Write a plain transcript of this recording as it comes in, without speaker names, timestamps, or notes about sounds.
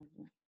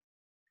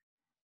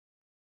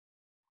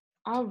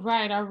All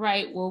right, all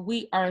right. Well,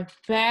 we are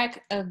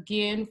back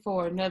again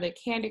for another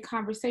candid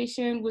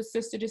conversation with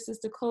Sister to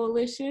Sister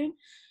Coalition.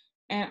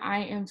 And I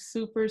am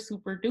super,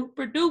 super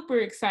duper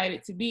duper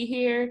excited to be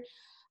here.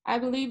 I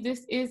believe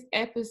this is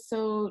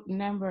episode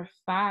number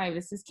 5.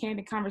 This is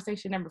Candid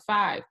Conversation number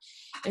 5.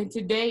 And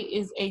today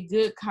is a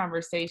good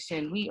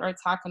conversation. We are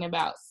talking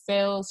about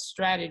sales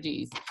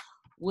strategies,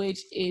 which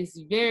is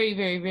very,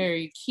 very,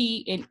 very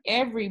key in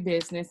every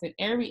business, in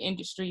every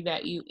industry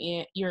that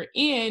you're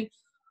in,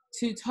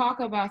 to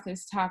talk about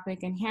this topic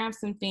and have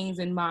some things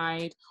in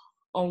mind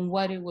on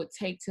what it would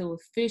take to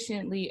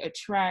efficiently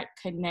attract,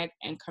 connect,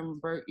 and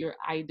convert your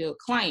ideal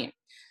client.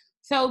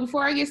 So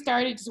before I get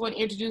started, just want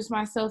to introduce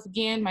myself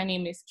again. My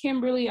name is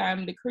Kimberly.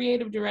 I'm the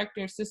creative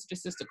director of Sister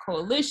to Sister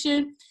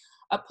Coalition,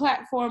 a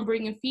platform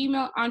bringing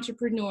female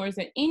entrepreneurs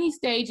at any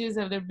stages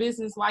of their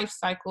business life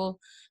cycle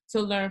to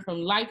learn from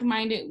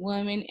like-minded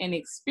women and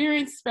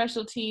experience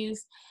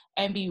specialties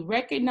and be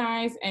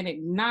recognized and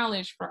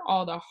acknowledged for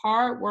all the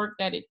hard work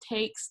that it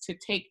takes to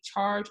take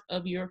charge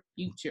of your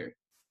future.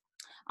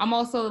 I'm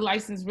also a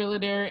licensed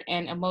realtor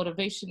and a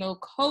motivational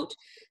coach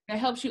that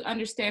helps you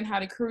understand how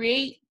to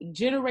create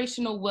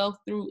generational wealth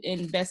through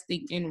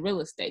investing in real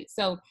estate.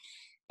 So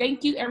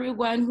thank you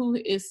everyone who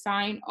is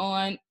signed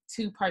on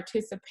to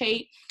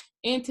participate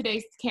in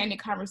today's candid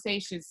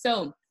conversation.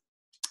 So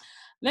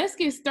let's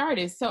get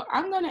started. So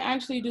I'm going to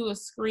actually do a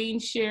screen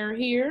share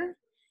here,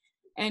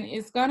 and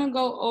it's going to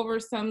go over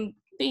some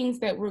things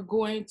that we're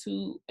going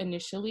to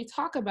initially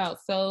talk about.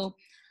 So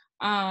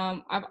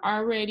I've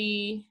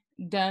already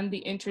done the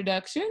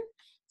introduction.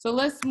 So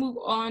let's move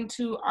on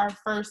to our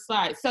first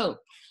slide. So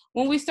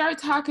when we start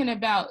talking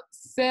about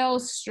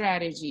sales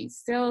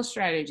strategies,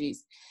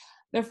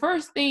 the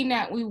first thing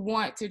that we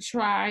want to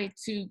try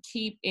to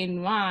keep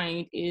in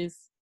mind is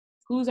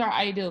who's our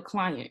ideal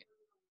client.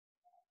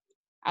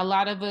 A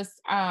lot of us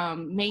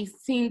may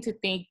seem to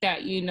think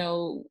that,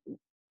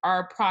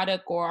 our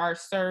product or our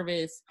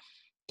service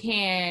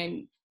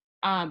can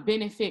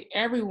benefit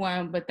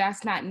everyone, but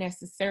that's not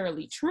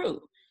necessarily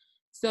true.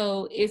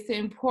 So it's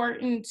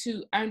important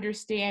to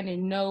understand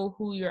and know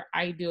who your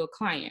ideal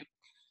client.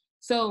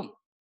 So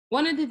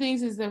one of the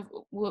things is that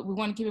what we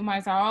want to keep in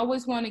mind is I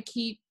always want to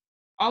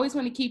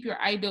keep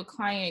your ideal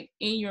client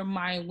in your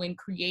mind when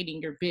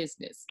creating your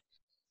business.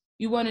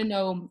 You want to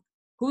know,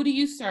 who do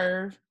you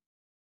serve?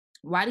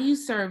 Why do you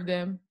serve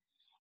them?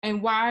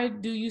 And why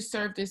do you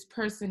serve this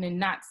person and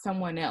not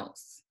someone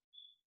else?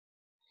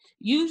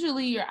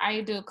 Usually your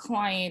ideal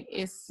client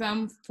is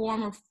some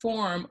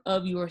form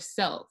of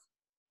yourself.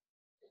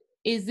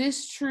 Is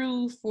this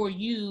true for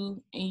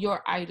you and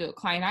your ideal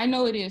client? I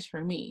know it is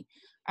for me.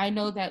 I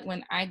know that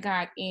when I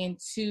got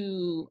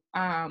into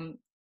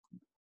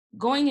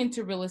going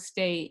into real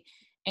estate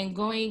and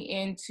going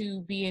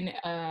into being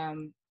a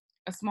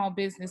small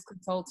business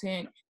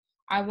consultant,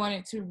 I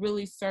wanted to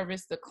really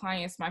service the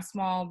clients, my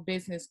small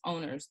business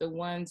owners, the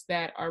ones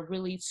that are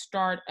really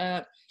start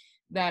up,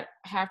 that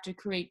have to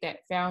create that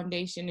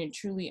foundation and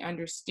truly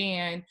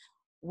understand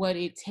what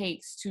it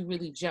takes to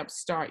really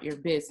jumpstart your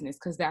business,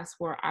 because that's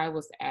where I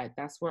was at.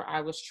 That's where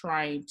I was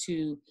trying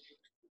to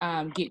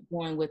get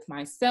going with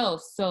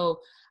myself. So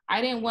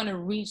I didn't want to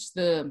reach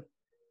the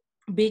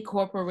big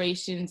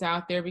corporations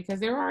out there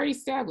because they're already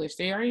established.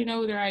 They already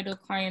know who their ideal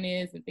client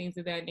is and things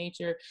of that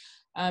nature.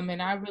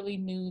 And I really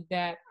knew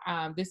that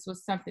this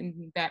was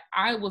something that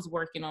I was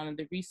working on, and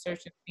the research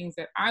and things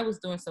that I was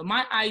doing. So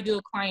my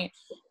ideal client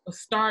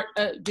was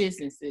start-up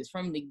businesses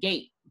from the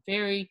gate,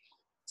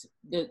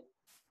 the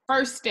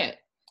first step.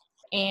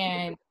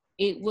 And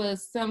it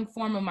was some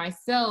form of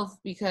myself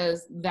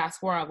because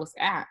that's where I was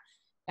at.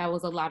 That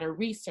was a lot of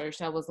research.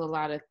 That was a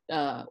lot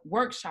of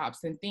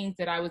workshops and things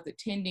that I was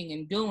attending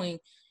and doing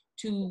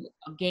to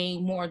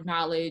gain more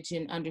knowledge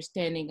and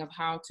understanding of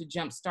how to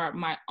jumpstart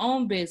my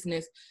own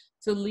business,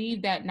 to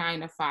leave that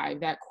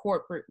 9-to-5, that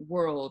corporate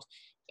world,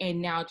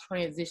 and now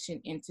transition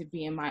into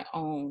being my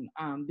own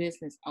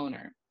business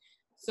owner.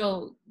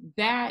 So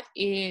that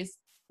is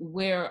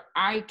where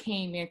I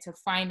came into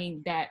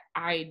finding that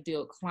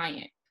ideal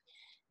client.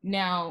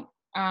 Now,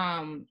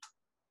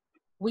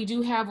 we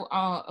do have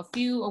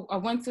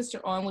one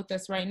sister on with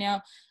us right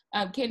now.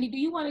 Candy, do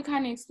you want to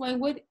kind of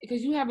explain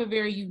because you have a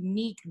very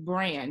unique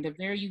brand, a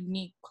very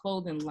unique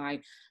clothing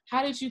line.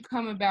 How did you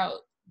come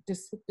about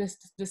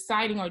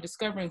deciding or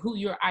discovering who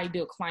your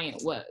ideal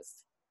client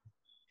was?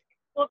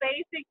 Well,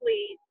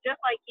 basically, just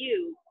like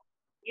you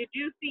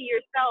do see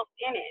yourself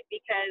in it,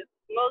 because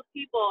most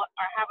people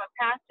have a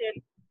passion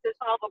to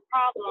solve a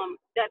problem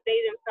that they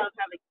themselves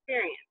have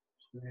experienced.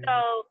 Mm-hmm.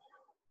 So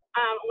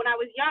when I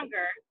was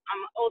younger,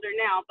 I'm older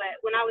now,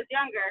 but when I was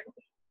younger,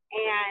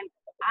 and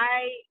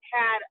I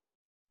had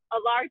a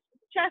large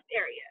chest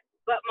area,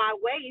 but my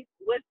waist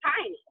was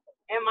tiny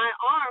and my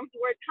arms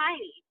were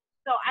tiny.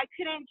 So I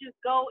couldn't just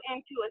go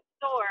into a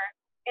store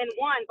and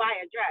buy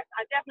a dress.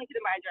 I definitely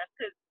couldn't buy a dress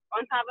because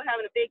on top of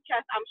having a big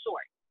chest, I'm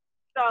short.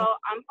 So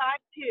I'm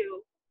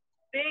 5'2",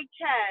 big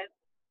chest,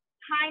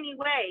 tiny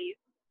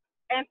waist.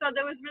 And so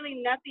there was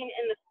really nothing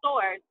in the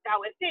store that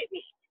would fit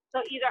me. So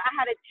either I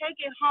had to take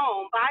it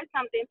home, buy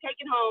something, take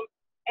it home,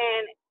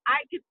 and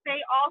I could say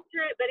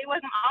alter it, but it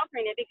wasn't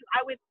altering it because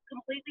I would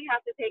completely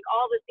have to take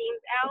all the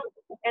seams out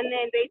and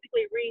then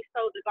basically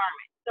re-sew the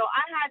garment. So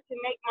I had to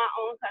make my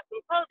own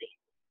custom clothing.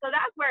 So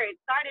that's where it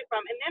started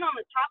from. And then on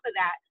the top of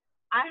that,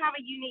 I have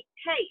a unique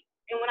taste.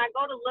 And when I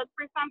go to look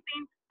for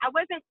something, I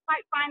wasn't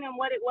quite finding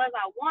what it was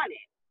I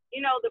wanted.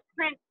 You know, the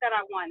prints that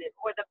I wanted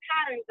or the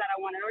patterns that I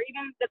wanted or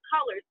even the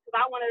colors, because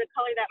I wanted a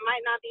color that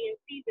might not be in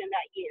season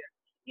that year.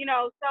 You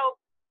know, so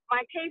my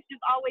taste is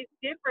always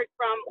different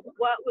from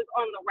what was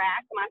on the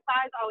rack. My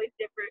size always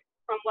different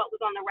from what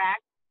was on the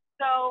rack.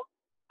 So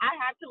I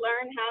had to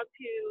learn how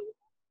to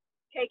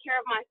take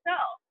care of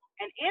myself.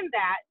 And in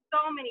that,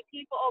 so many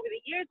people over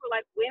the years were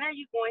like, when are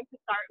you going to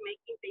start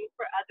making things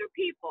for other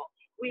people?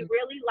 We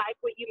really like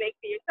what you make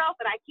for yourself,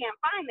 but I can't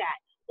find that.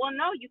 Well,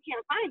 no, you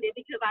can't find it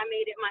because I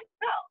made it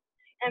myself.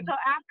 And so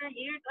after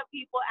years of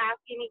people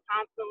asking me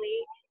constantly,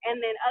 and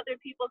then other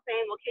people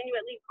saying, well, can you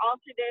at least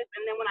alter this?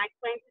 And then when I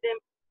explained to them,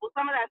 well,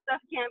 some of that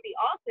stuff can't be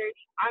altered,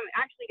 I'm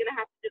actually going to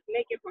have to just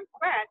make it from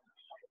scratch.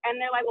 And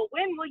they're like, well,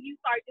 when will you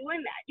start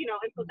doing that? You know,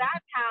 and so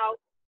that's how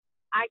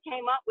I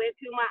came up with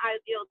who my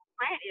ideal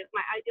client is.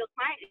 My ideal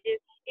client is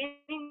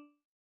anyone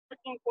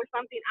looking for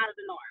something out of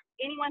the norm.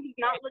 Anyone who's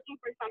not looking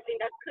for something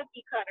that's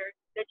cookie cutter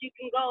that you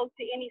can go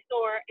to any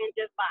store and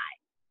just buy.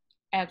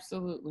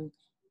 Absolutely.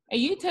 And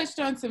you touched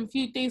on some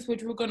few things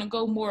which we're going to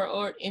go more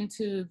or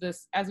into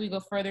this as we go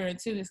further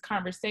into this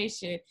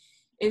conversation,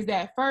 is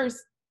that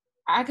first,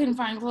 I couldn't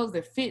find clothes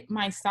that fit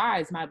my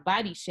size, my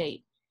body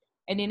shape.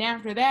 And then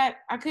after that,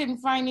 I couldn't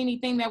find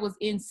anything that was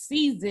in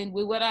season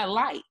with what I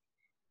like.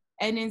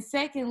 And then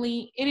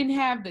secondly, it didn't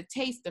have the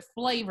taste, the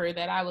flavor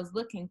that I was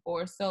looking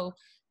for. So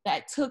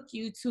that took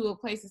you to a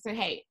place to say,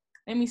 hey,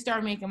 let me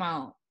start making my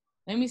own.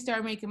 Let me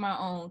start making my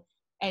own.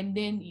 And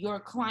then your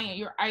client,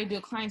 your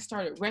ideal client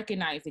started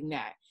recognizing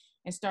that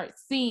and start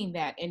seeing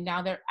that. And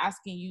now they're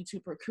asking you to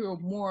procure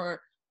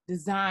more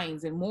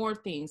designs and more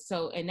things.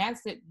 So, and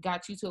that's it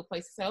got you to a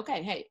place to say,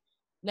 okay, hey,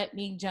 let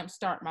me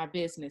jumpstart my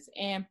business.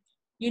 And,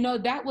 you know,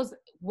 that was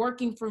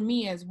working for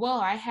me as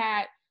well. I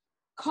had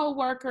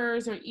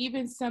coworkers or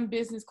even some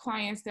business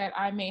clients that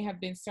I may have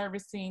been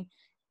servicing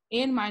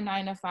in my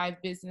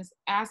 9-to-5 business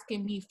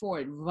asking me for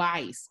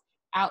advice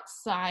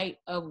outside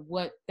of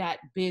what that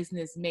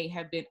business may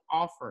have been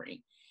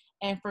offering.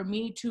 And for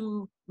me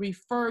to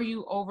refer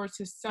you over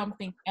to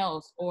something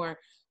else or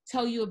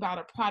tell you about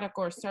a product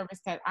or a service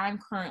that I'm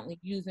currently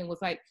using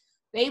was like,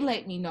 they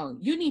let me know,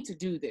 you need to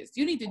do this.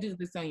 You need to do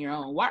this on your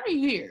own. Why are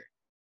you here?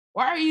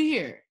 Why are you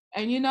here?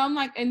 And, you know, I'm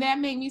like, and that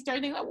made me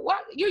start thinking, like,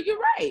 what? You're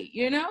right,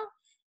 you know?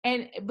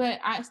 But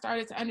I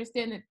started to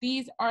understand that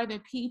these are the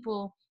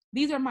people,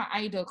 these are my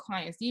ideal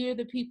clients. These are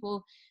the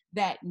people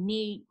that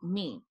need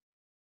me.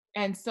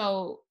 And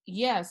so,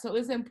 yeah, so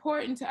it's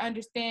important to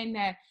understand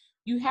that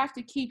you have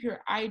to keep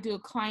your ideal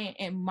client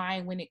in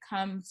mind when it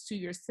comes to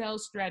your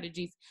sales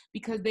strategies,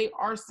 because they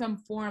are some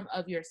form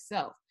of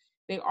yourself.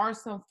 They are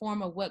some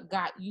form of what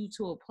got you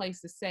to a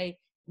place to say,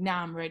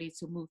 now I'm ready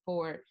to move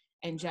forward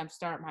and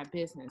jumpstart my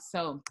business.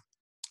 So,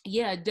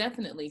 yeah,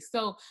 definitely.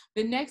 So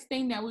the next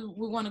thing that we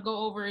want to go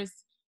over is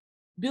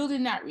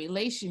building that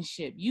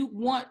relationship. You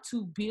want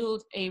to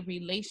build a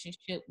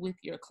relationship with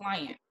your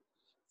client.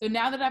 So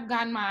now that I've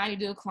gotten my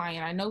ideal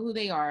client, I know who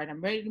they are, and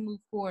I'm ready to move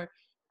forward,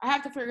 I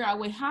have to figure out,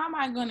 wait, how am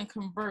I going to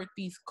convert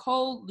these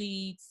cold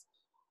leads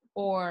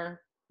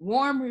or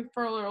warm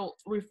referrals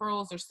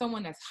or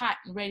someone that's hot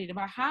and ready to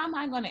buy? How am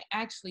I going to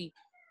actually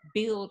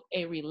build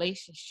a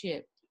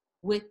relationship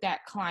with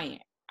that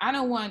client? I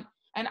don't want,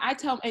 and I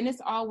tell, and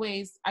it's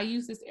always, I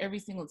use this every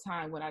single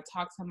time when I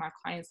talk to my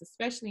clients,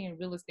 especially in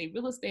real estate.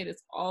 Real estate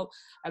is all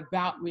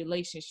about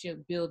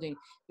relationship building.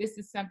 This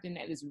is something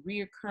that is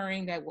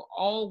reoccurring, that will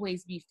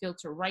always be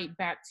filtered right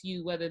back to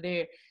you, whether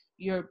they're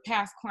your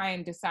past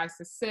client decides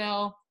to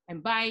sell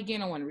and buy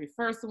again, or want to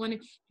refer someone.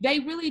 They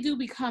really do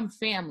become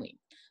family.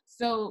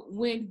 So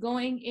when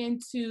going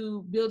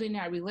into building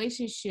that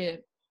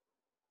relationship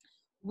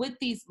with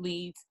these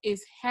leads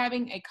is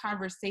having a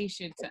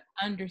conversation to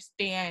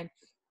understand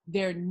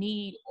their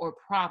need or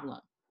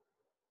problem.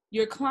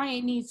 Your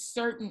client needs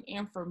certain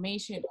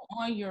information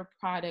on your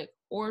product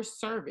or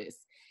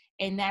service,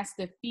 and that's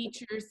the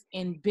features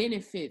and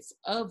benefits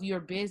of your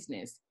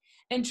business,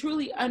 and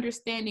truly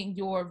understanding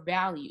your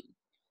value.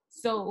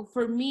 So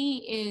for me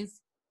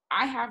is,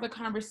 I have a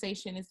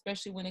conversation,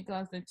 especially when it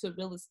comes into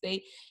real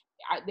estate.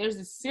 There's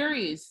a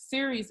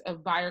series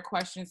of buyer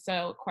questions,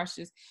 sale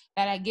questions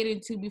that I get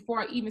into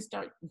before I even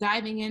start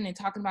diving in and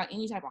talking about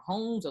any type of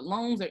homes or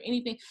loans or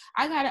anything.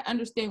 I got to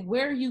understand,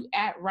 where are you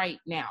at right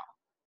now?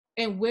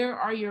 And where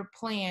are your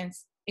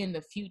plans in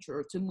the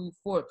future to move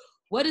forward?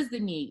 What is the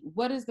need?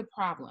 What is the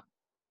problem?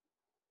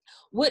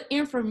 What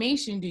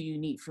information do you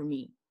need from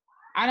me?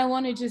 I don't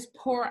want to just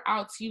pour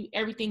out to you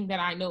everything that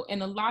I know.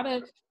 And a lot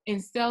of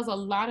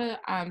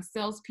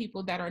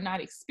salespeople that are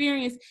not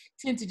experienced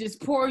tend to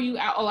just pour you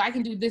out, oh, I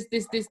can do this,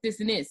 this, this,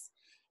 this, and this.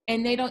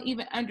 And they don't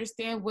even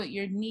understand what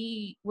your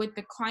need, what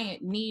the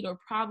client need or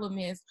problem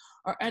is,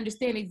 or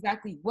understand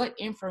exactly what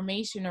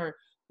information or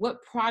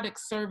what product,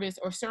 service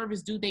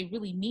do they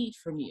really need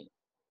from you?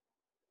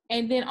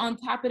 And then on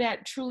top of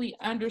that, truly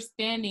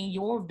understanding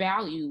your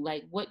value,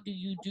 like what do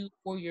you do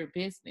for your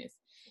business?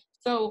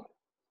 So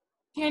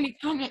Candy,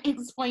 kind of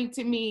explain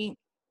to me,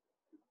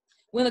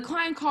 when a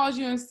client calls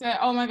you and said,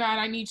 oh my God,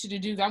 I need you to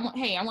do that.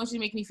 I want you to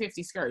make me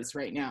 50 skirts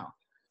right now.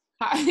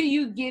 How do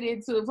you get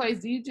into a place?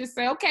 Do you just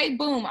say, okay,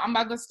 boom, I'm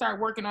about to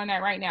start working on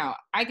that right now.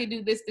 I could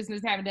do this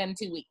business, haven't done in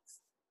 2 weeks.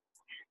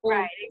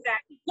 Right,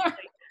 exactly.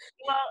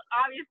 Well,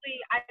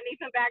 obviously, I need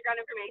some background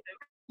information.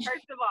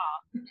 First of all,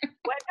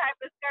 what type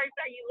of skirts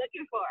are you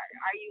looking for?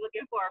 Are you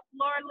looking for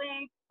floor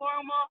length,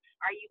 formal?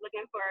 Are you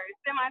looking for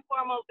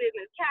semi-formal,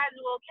 business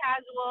casual?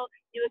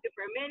 You looking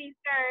for mini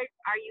skirts?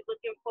 Are you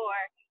looking for,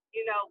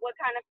 what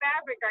kind of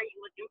fabric are you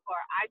looking for?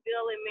 I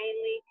deal in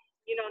mainly,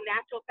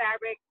 natural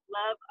fabric,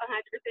 love 100%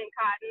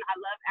 cotton. I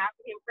love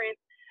African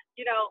prints.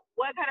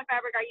 What kind of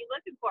fabric are you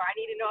looking for? I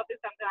need to know if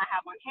it's something I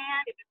have on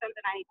hand, if it's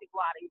something I need to go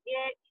out and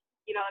get,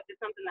 if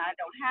it's something that I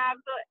don't have.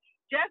 So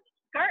just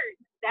skirts,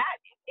 that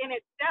in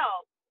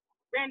itself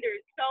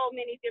renders so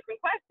many different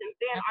questions.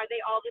 Then are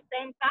they all the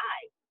same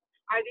size?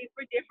 Are these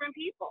for different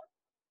people?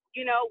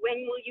 When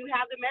will you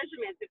have the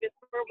measurements? If it's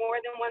for more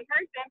than one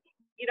person,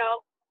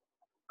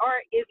 or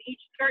is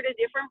each skirt a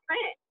different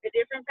print, a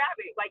different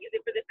fabric? Like, is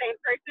it for the same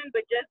person,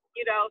 but just,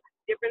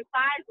 different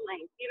size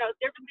lengths,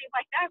 different things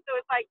like that. So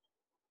it's like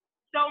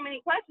so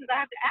many questions I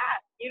have to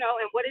ask,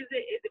 and what is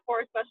it? Is it for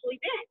a special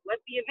event?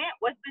 What's the event?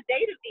 What's the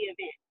date of the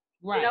event?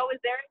 Right.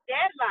 Is there a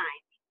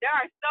deadline? There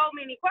are so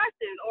many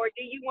questions. Or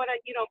do you want to,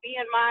 be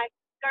in my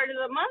skirt of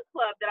the month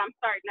club that I'm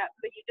starting up?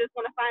 So you just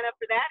want to sign up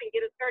for that and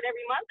get a skirt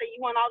every month, or you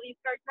want all these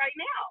skirts right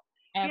now?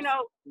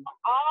 Absolutely.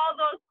 All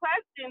those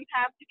questions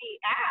have to be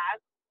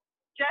asked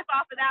just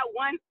off of that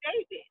one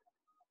statement.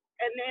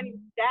 And then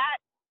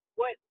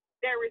what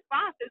their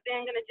response is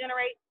then going to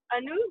generate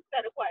a new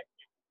set of questions.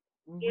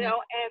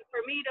 And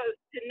for me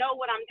to know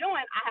what I'm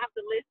doing, I have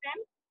to listen.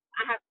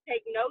 I have to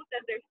take notes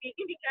as they're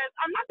speaking, because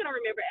I'm not going to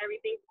remember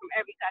everything from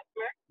every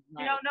customer.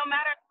 Right. No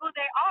matter who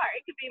they are.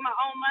 It could be my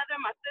own mother,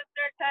 my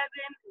sister,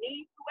 cousin,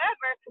 niece,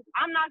 whoever.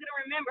 I'm not going to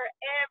remember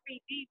every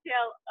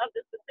detail of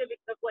the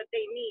specifics of what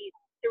they need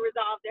to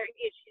resolve their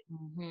issues.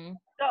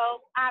 So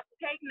I have to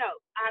take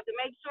notes. I have to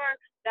make sure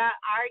that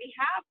I already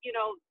have,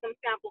 some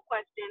sample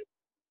questions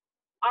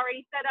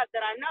already set up,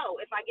 that I know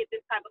if I get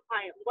this type of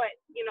client, what,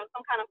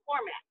 some kind of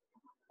format.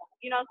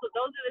 So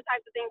those are the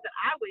types of things that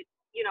I would,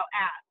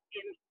 ask.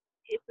 And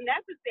it's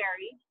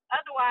necessary.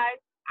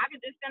 Otherwise, I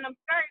could just send them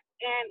skirts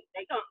and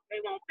they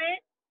won't fit.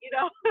 You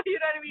know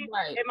what I mean?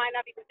 Right. It might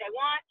not be what they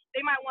want.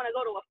 They might want to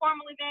go to a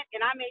formal event,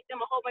 and I make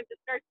them a whole bunch of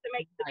skirts to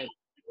make the beach,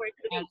 where it's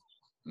the beach.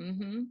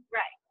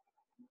 Right.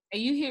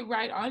 And you hit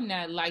right on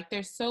that. Like,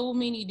 there's so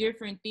many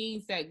different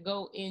things that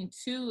go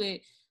into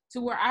it,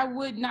 to where I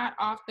would not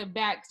off the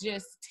bat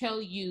just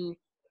tell you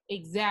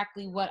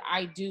exactly what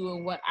I do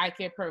and what I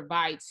can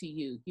provide to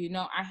you.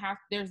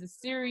 There's a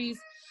series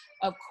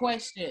of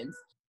questions.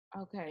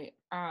 Okay.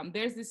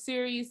 There's a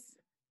series.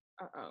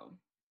 Can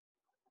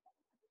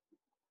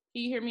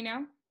you hear me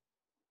now?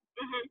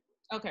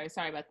 Okay,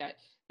 sorry about that.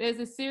 There's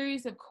a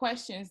series of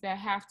questions that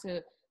have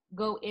to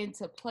go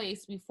into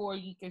place before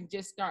you can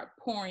just start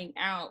pouring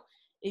out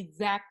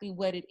exactly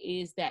what it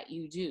is that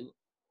you do.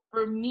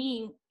 For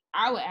me,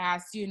 I would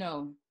ask,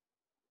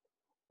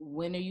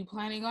 when are you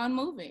planning on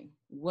moving?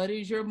 What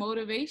is your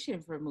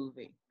motivation for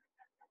moving?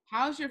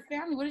 How's your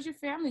family? What does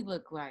your family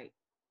look like?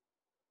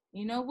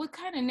 What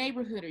kind of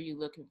neighborhood are you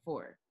looking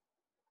for?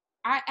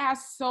 I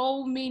ask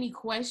so many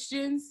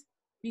questions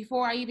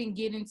before I even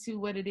get into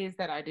what it is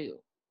that I do,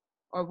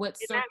 or what.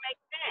 Does that make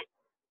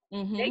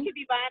sense? They could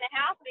be buying a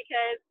house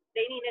because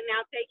they need to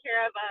now take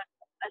care of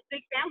a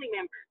sick family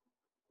member,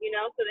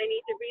 so they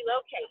need to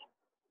relocate.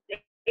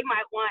 They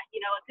might want,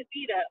 a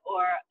casita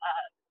or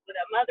with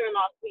a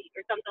mother-in-law suite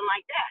or something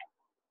like that.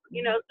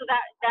 So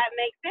that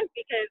makes sense,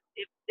 because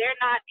if they're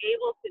not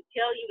able to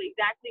tell you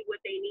exactly what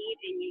they need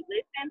and you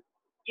listen,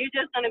 you're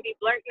just going to be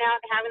blurting out,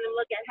 having them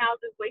look at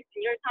houses,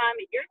 wasting your time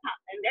and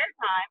their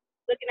time,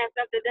 looking at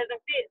stuff that doesn't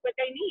fit what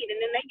they need.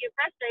 And then they get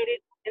frustrated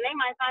and they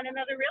might find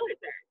another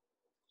realtor.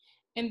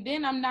 And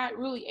then I'm not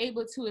really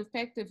able to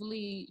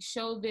effectively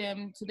show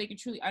them so they can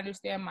truly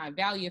understand my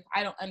value if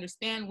I don't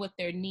understand what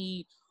their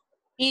need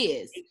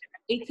is.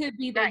 It could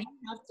be that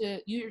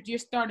you're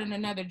starting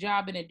another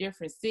job in a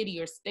different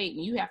city or state,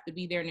 and you have to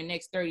be there in the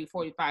next 30,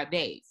 45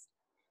 days.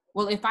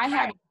 Well, if I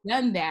haven't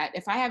done that,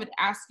 if I haven't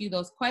asked you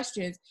those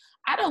questions,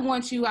 I don't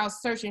want you out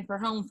searching for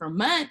home for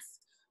months.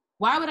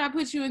 Why would I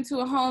put you into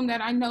a home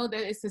that I know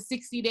that it's a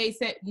 60-day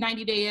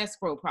 90-day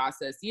escrow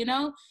process,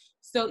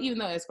 So even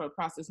though escrow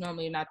process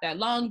normally not that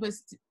long, but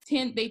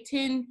they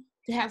tend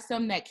to have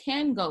some that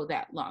can go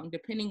that long,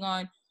 depending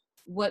on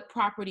what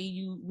property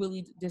you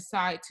really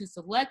decide to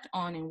select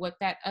on and what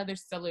that other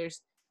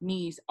seller's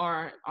needs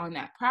are on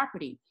that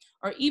property.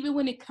 Or even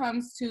when it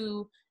comes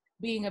to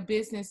being a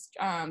business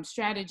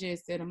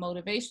strategist and a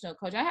motivational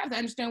coach, I have to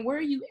understand where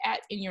are you at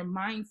in your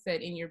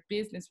mindset in your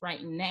business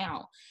right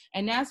now.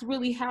 And that's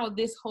really how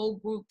this whole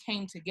group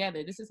came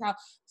together. This is how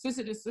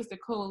Sister to Sister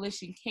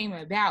Coalition came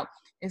about,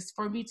 is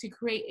for me to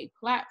create a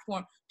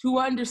platform to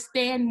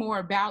understand more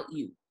about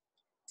you,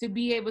 to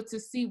be able to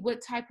see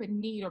what type of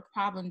need or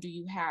problem do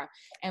you have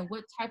and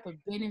what type of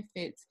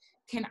benefits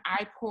can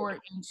I pour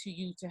into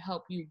you to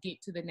help you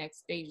get to the next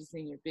stages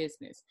in your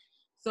business.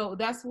 So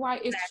that's why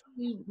it's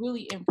really,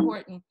 really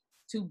important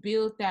to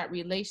build that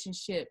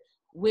relationship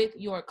with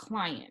your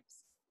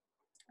clients.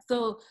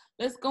 So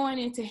let's go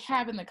into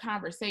having the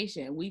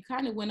conversation. We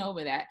kind of went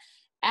over that.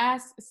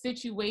 Ask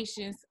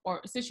situations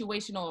or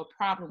situational or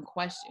problem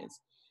questions.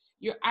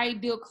 Your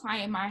ideal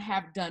client might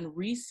have done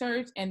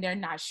research and they're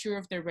not sure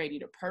if they're ready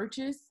to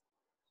purchase.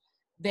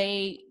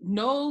 They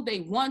know they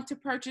want to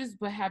purchase,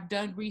 but have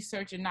done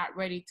research and not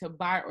ready to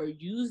buy or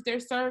use their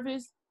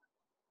service.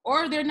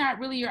 Or they're not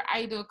really your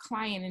ideal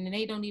client and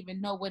they don't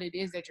even know what it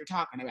is that you're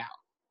talking about.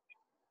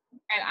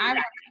 And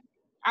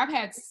I've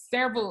had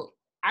several,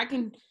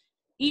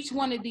 each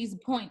one of these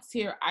points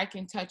here I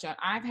can touch on.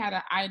 I've had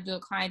an ideal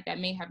client that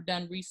may have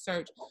done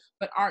research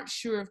but aren't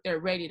sure if they're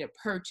ready to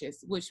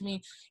purchase, which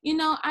means,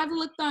 I've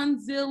looked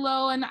on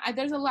Zillow and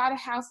there's a lot of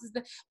houses,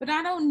 but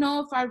I don't know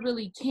if I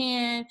really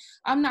can.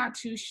 I'm not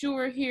too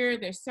sure here.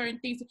 There's certain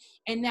things,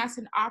 and that's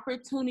an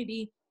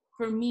opportunity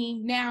for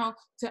me now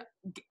to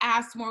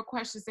ask more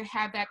questions, to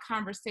have that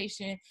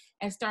conversation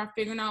and start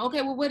figuring out,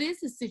 okay, well, what is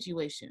the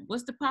situation?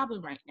 What's the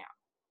problem right now?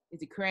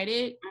 Is it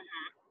credit?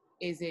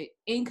 Is it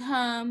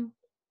income?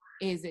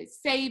 Is it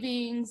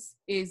savings?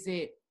 Is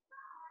it,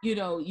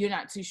 you're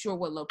not too sure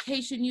what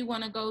location you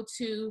want to go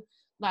to?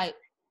 Like,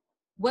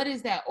 what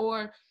is that?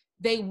 Or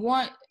they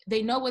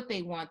know what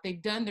they want.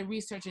 They've done the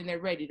research and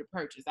they're ready to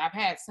purchase. I've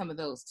had some of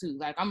those too.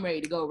 Like, I'm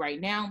ready to go right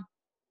now.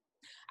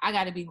 I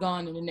got to be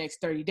gone in the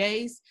next 30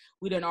 days.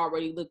 We done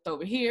already looked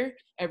over here.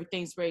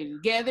 Everything's ready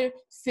together.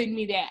 Send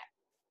me that.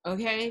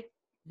 Okay.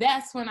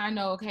 That's when I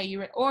know, okay,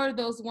 you're right. Or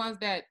those ones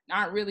that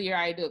aren't really your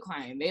ideal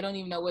client. They don't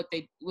even know what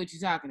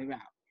you're talking about.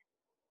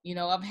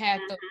 I've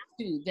had those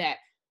too, that,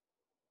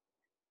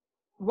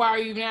 why are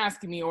you even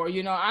asking me? Or,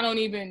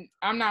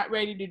 I'm not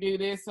ready to do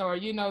this. Or,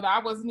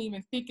 I wasn't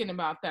even thinking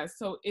about that.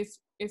 So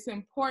it's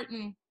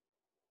important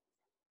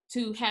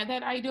to have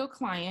that ideal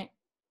client,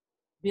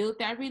 build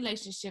that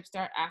relationship,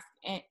 start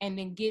asking, and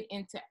then get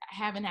into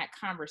having that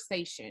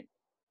conversation,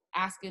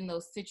 asking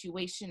those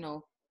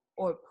situational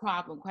or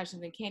problem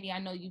questions. And Candy, I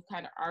know you've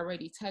kind of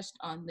already touched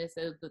on this,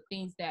 of the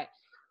things that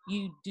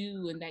you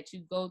do and that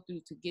you go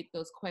through to get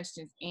those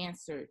questions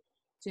answered,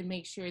 to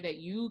make sure that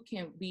you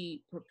can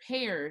be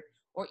prepared,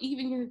 or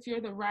even if you're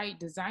the right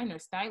designer,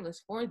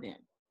 stylist for them.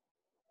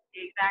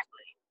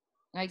 Exactly.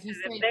 Like you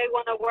said, if they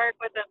want to work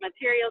with a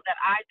material that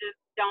I just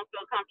don't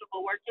feel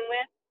comfortable working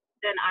with,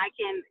 then I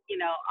can,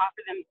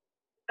 offer them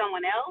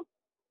someone else,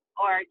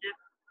 or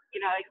just,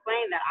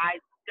 explain that I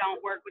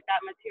don't work with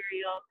that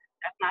material.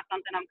 That's not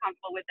something I'm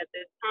comfortable with at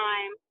this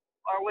time,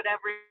 or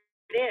whatever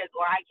it is,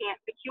 or I can't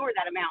secure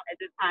that amount at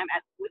this time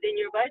within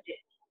your budget.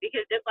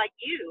 Because just like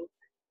you're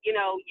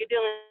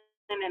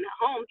dealing in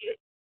homes,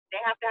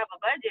 they have to have a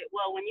budget.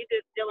 Well, when you're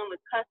just dealing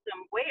with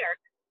custom wear,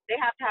 they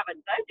have to have a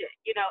budget.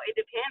 It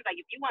depends. Like,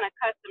 if you want a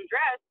custom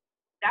dress,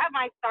 that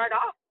might start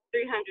off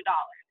 $300,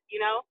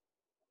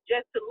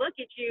 just to look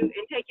at you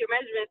and take your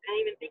measurements and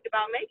even think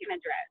about making a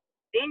dress.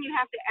 Then you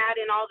have to add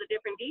in all the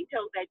different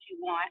details that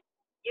you want,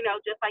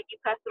 just like you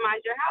customize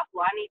your house.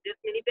 Well, I need this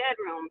many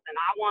bedrooms, and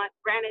I want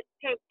granite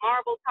tape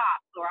marble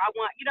tops, or I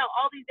want,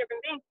 all these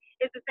different things.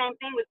 It's the same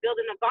thing with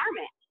building a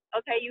garment.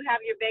 Okay, you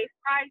have your base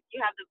price,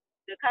 you have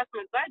the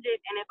customer's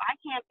budget, and if I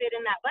can't fit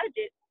in that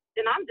budget,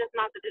 then I'm just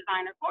not the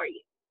designer for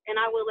you. And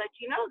I will let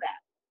you know that.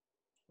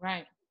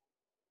 Right.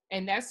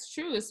 And that's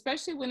true,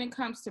 especially when it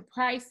comes to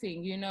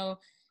pricing.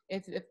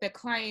 If the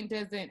client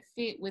doesn't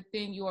fit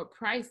within your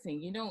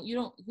pricing, you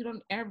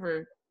don't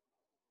ever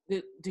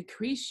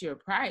decrease your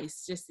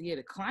price just to get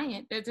a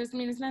client. That just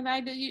means it's not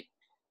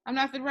I'm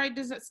not the right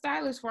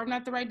stylist for. I'm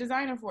not the right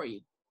designer for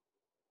you.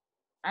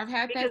 I've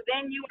had because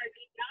then you are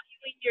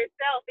devaluing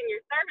yourself and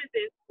your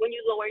services when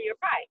you lower your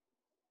price.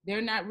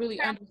 They're not really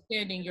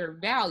understanding your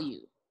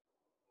value.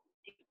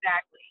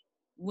 Exactly.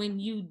 When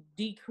you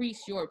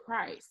decrease your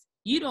price,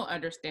 you don't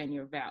understand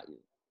your value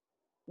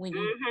when you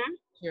decrease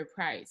your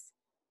price.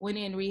 When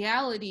in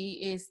reality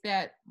is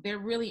that they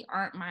really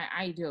aren't my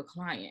ideal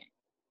client.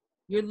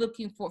 You're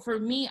looking for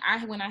me,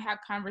 when I have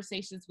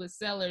conversations with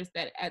sellers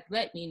that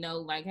let me know,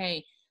 like,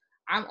 hey,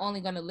 I'm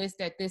only going to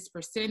list at this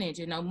percentage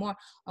and no more.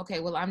 Okay,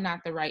 well, I'm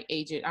not the right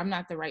agent. I'm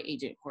not the right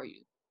agent for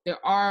you. There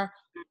are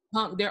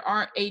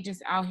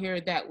agents out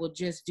here that will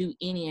just do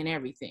any and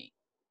everything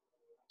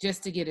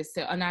just to get a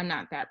sale, and I'm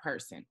not that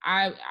person.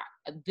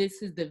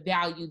 This is the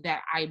value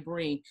that I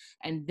bring,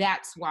 and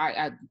that's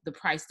why the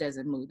price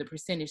doesn't move, the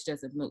percentage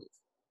doesn't move.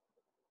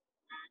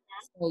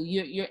 So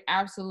you're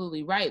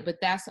absolutely right, but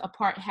that's a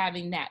part,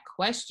 having that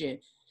question,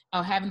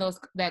 having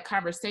that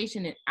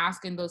conversation and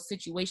asking those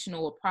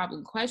situational or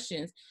problem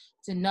questions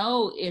to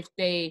know if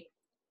they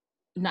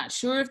not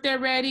sure if they're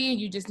ready and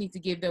you just need to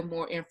give them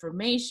more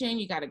information.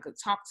 You got to go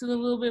talk to them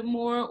a little bit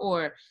more,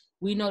 or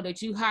we know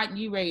that you hot and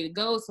you ready to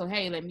go. So,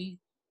 hey,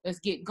 let's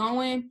get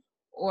going.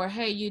 Or,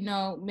 hey, you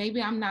know,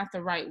 maybe I'm not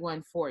the right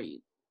one for you.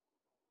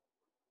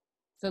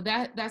 So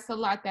that's a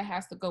lot that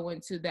has to go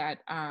into that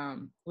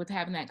with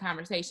having that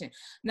conversation.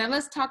 Now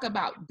let's talk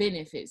about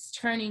benefits,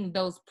 turning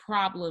those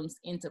problems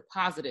into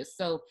positives.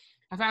 So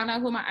I found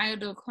out who my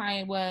ideal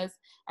client was.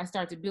 I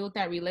started to build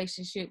that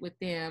relationship with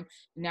them.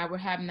 Now we're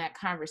having that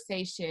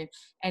conversation.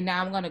 And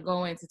now I'm going to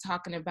go into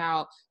talking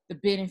about the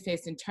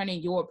benefits and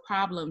turning your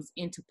problems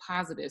into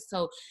positives.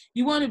 So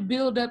you want to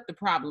build up the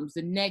problems,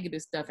 the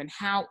negative stuff, and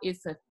how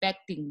it's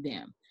affecting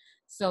them.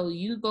 So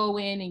you go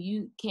in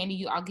and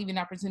Candy, I'll give you an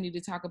opportunity to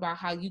talk about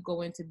how you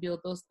go in to build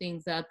those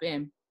things up.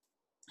 And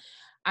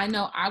I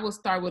know I will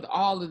start with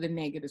all of the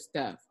negative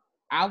stuff.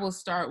 I will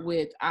start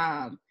with,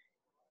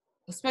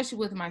 especially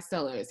with my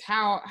sellers,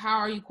 how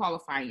are you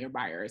qualifying your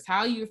buyers?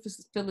 How are you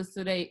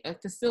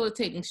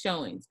facilitating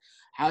showings?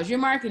 How's your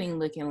marketing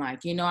looking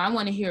like? You know, I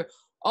want to hear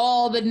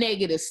all the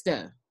negative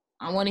stuff.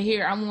 I want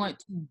to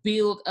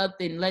build up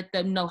and let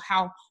them know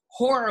how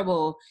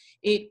horrible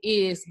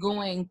it's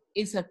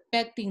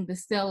affecting the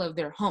sale of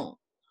their home,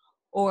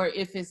 or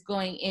if it's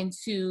going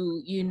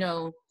into, you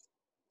know,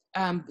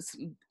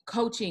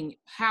 coaching,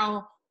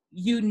 how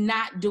you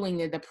not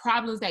doing it, the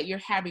problems that you're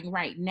having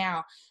right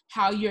now,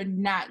 how you're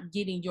not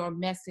getting your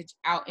message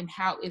out, and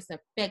how it's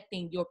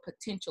affecting your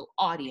potential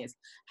audience,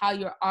 how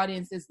your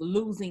audience is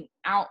losing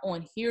out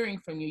on hearing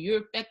from you.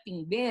 You're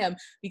affecting them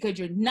because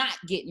you're not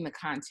getting the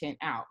content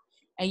out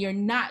and you're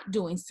not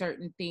doing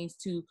certain things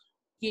to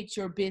get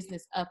your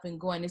business up and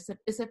going.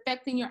 It's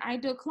affecting your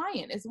ideal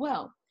client as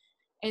well.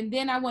 And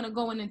then I want to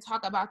go in and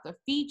talk about the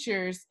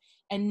features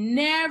and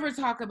never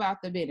talk about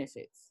the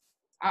benefits.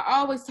 I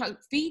always talk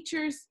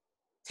features,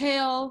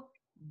 tell,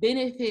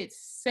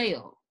 benefits,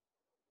 sale.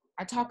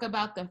 I talk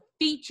about the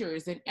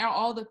features and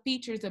all the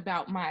features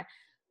about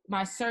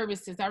my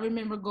services. I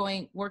remember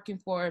working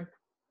for a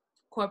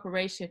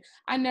corporation.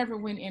 I never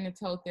went in and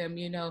told them,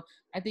 you know,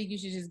 I think you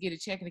should just get a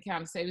checking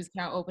account, a savings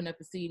account, open up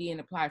a CD,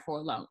 and apply for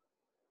a loan.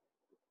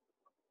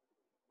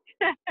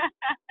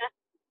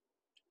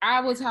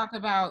 I will talk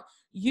about,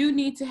 you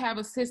need to have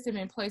a system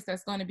in place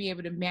that's going to be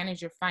able to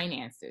manage your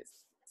finances.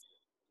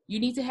 You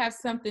need to have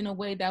something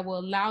away that will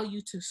allow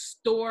you to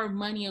store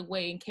money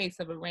away in case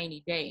of a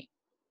rainy day.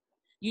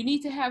 You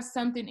need to have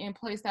something in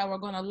place that will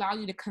going to allow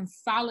you to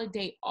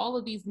consolidate all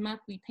of these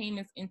monthly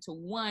payments into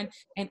one,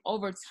 and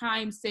over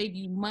time save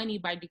you money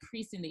by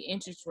decreasing the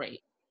interest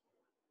rate.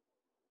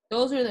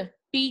 Those are the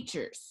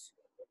features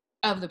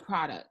of the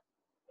product.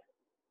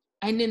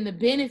 And then the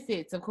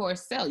benefits, of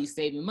course, you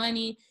saving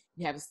money,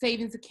 you have a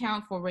savings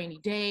account for a rainy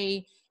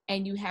day,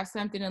 and you have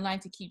something in line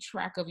to keep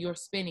track of your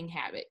spending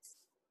habits.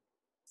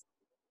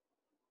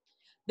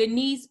 The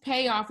needs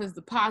payoff is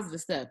the positive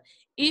stuff.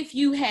 If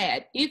you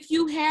had the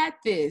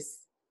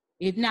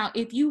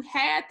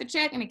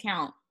checking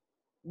account,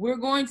 we're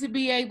going to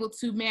be able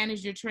to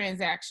manage your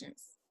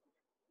transactions.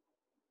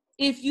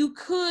 If you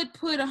could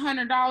put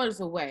 $100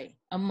 away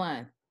a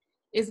month,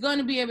 it's going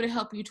to be able to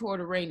help you toward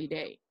a rainy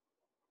day.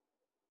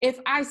 If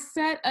I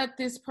set up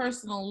this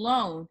personal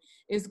loan,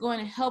 it's going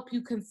to help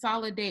you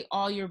consolidate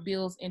all your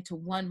bills into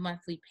one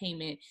monthly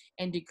payment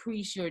and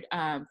decrease your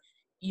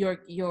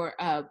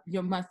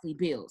monthly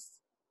bills.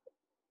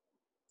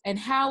 And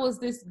how is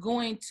this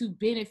going to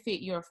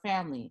benefit your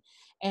family?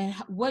 And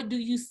what do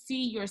you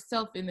see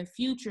yourself in the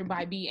future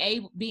by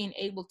being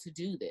able to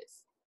do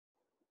this?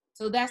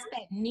 So that's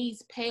that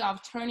needs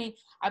payoff turning.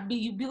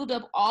 You build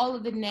up all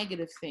of the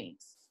negative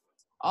things.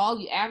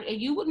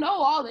 And you would know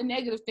all the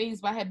negative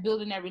things by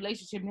building that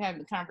relationship and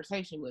having a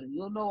conversation with them.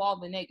 You'll know all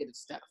the negative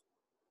stuff.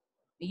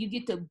 And you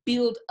get to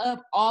build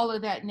up all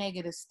of that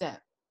negative stuff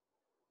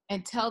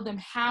and tell them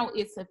how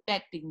it's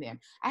affecting them.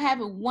 I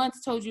haven't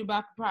once told you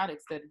about the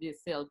products that I did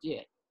sell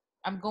yet.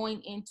 I'm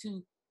going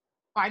into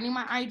finding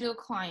my ideal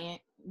client,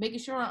 making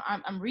sure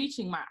I'm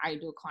reaching my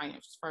ideal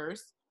clients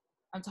first.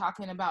 I'm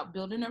talking about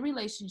building a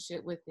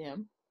relationship with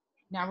them.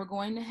 Now we're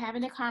going to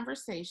having a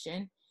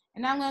conversation,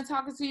 and I'm going to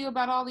talk to you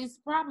about all these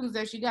problems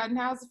that you got and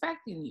how it's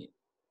affecting you.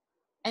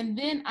 And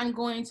then I'm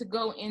going to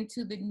go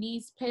into the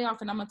needs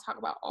payoff, and I'm going to talk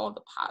about all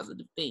the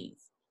positive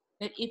things.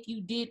 That if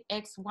you did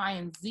X, Y,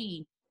 and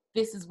Z,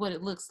 this is what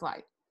it looks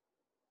like.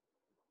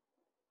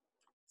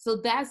 So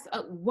that's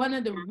one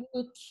of the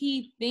real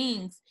key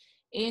things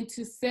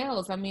into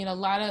sales. I mean,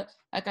 like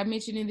I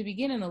mentioned in the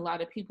beginning, a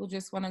lot of people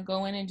just want to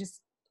go in and just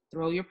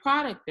throw their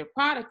product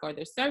or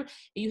their service.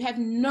 You have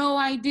no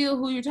idea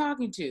who you're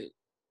talking to.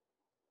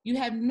 You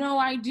have no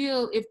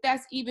idea if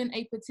that's even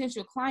a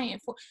potential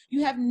client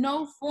you have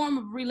no form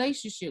of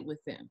relationship with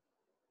them.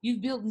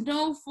 You've built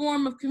no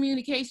form of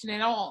communication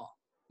at all.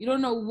 You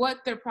don't know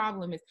what their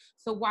problem is.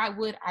 So why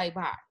would I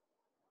buy?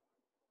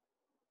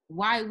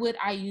 Why would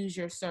I use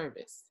your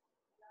service?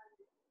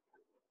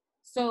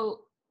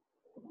 So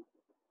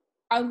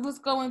let's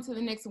go into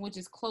the next one, which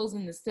is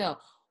closing the sale.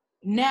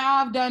 now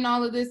I've done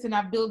all of this and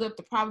I've built up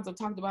the problems. I've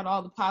talked about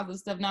all the positive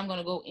stuff. Now I'm going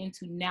to go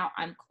into, now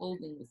I'm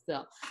closing the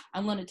sale.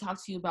 I'm going to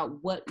talk to you about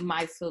what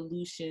my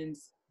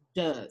solutions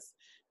does,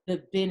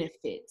 the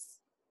benefits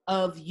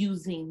of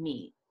using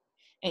me,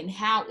 and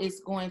how it's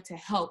going to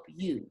help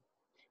you,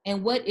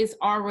 and what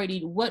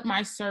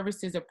my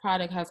services or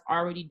product has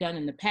already done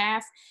in the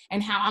past,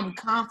 and how I'm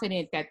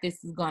confident that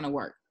this is going to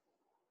work.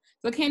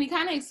 So Candy,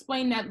 kind of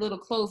explain that little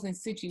closing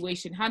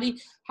situation. How do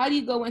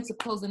you go into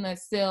closing that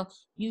sale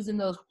using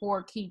those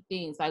 4 key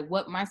things, like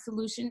what my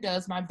solution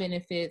does, my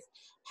benefits,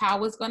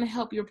 how it's going to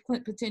help your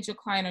potential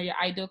client or your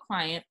ideal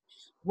client,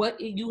 what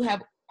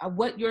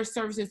your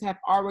services have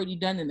already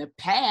done in the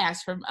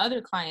past from other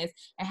clients,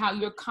 and how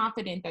you're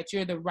confident that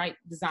you're the right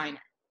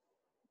designer.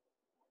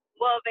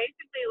 Well,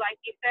 basically, like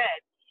you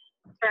said,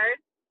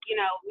 first,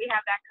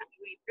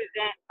 we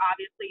present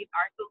obviously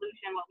our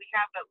solution, what we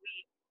have, but we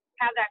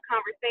have that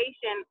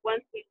conversation.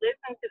 Once we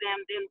listen to them,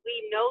 then we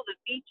know the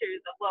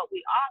features of what we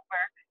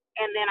offer.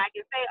 And then I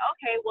can say,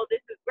 okay, well,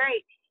 this is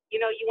great.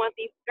 You want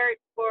these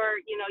skirts for,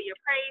 your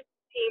praise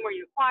team or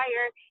your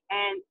choir.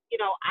 And,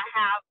 I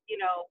have,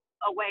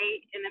 a way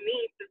and a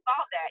means to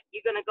solve that.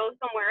 You're going to go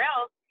somewhere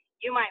else.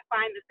 You might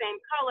find the same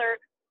color,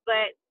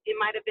 but it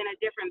might have been a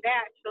different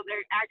batch. So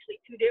they're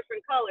actually 2 different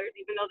colors,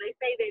 even though they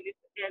say they're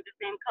the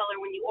same color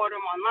when you order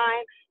them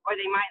online, or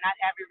they might not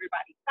have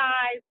everybody's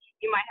size.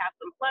 You might have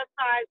some plus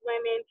size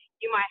women.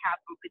 You might have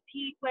some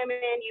petite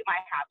women. You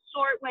might have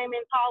short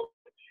women, tall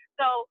women.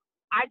 So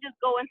I just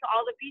go into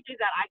all the features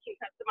that I can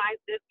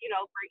customize this,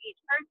 for each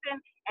person,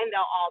 and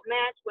they'll all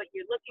match what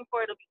you're looking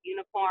for. It'll be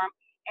uniform,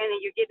 and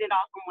then you're getting it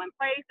all from one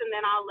place. And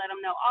then I'll let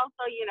them know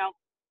also,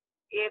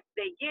 if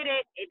they get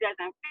it, it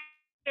doesn't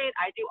fit.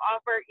 I do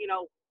offer,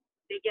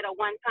 they get a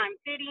one-time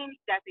fitting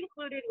that's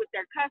included with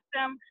their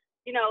custom,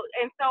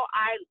 and so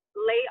I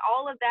lay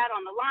all of that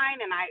on the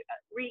line, and I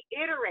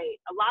reiterate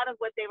a lot of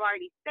what they've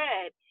already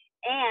said,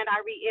 and I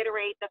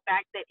reiterate the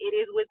fact that it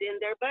is within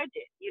their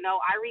budget.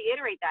 I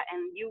reiterate that,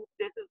 and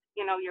this is,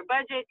 your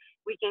budget.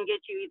 We can get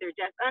you either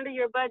just under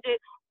your budget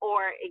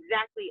or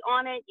exactly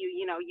on it. You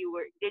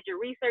did your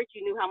research,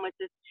 you knew how much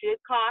this should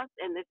cost,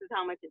 and this is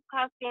how much it's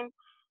costing.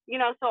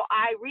 So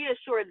I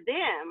reassure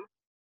them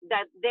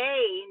that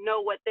they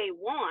know what they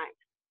want,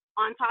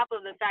 on top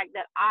of the fact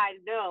that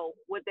I know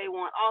what they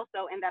want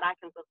also, and that I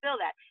can fulfill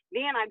that.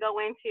 Then I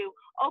go into,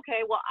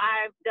 okay, well,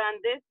 I've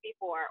done this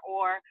before,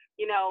 or,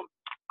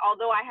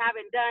 although I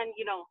haven't done,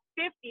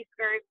 50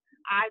 skirts,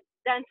 I've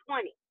done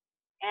 20,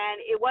 and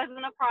it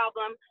wasn't a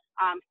problem.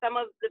 Some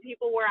of the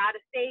people were out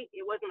of state.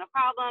 It wasn't a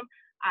problem.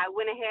 I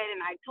went ahead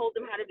and I told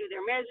them how to do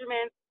their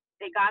measurements.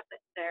 They got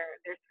their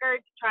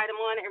skirts, tried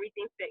them on,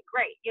 everything fit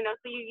great.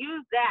 So you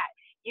use that.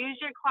 Use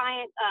your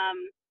client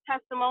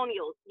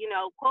testimonials,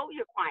 quote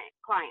your clients.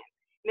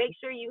 Make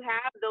sure you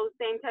have those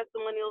same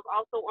testimonials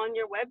also on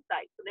your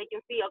website, so they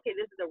can see, okay,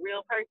 this is a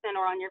real person,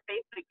 or on your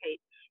Facebook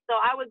page. So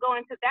I would go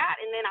into that,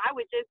 and then I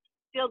would just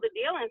seal the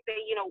deal and say,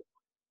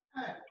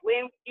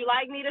 when would you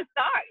like me to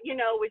start?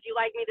 Would you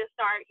like me to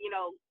start,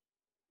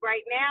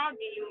 right now?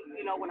 Do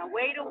you want to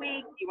wait a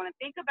week? Do you want to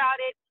think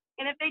about it?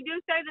 And if they do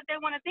say that they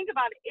want to think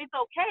about it, it's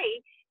okay,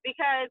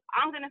 because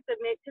I'm going to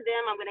submit to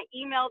them. I'm going to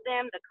email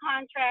them the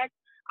contract.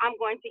 I'm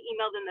going to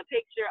email them the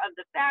picture of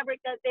the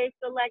fabric that they've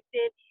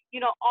selected,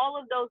 all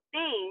of those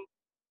things.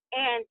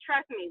 And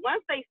trust me,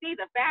 once they see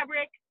the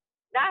fabric,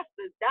 that's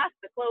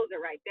the closer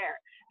right there.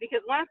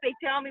 Because once they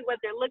tell me what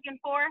they're looking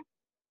for,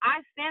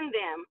 I send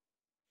them,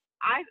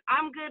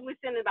 I'm good with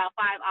sending about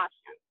 5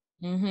 options.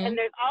 Mm-hmm. And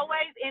there's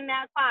always in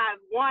that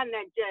 5, one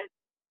that just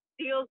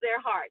steals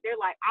their heart. They're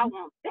like, I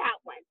want that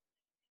one.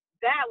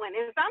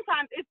 And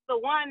sometimes it's the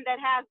one that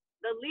has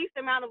the least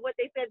amount of what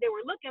they said they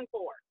were looking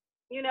for,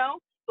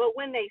 But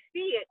when they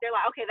see it, they're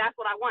like, okay, that's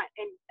what I want.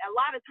 And a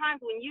lot of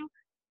times when you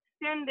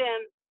send them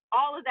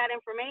all of that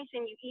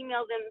information, you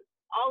email them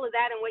all of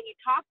that and what you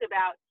talked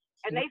about,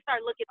 and they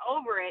start looking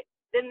over it,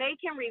 then they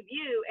can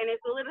review, and it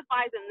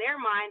solidifies in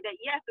their mind that,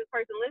 yes, this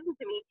person listened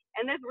to me,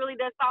 and this really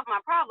does solve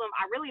my problem.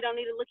 I really don't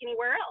need to look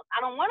anywhere else.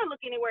 I don't want to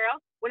look anywhere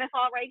else when it's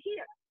all right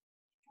here.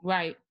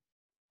 Right.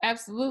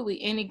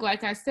 Absolutely. And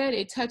like I said,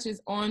 it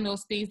touches on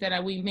those things that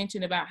we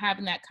mentioned about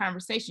having that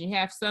conversation. You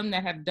have some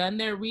that have done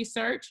their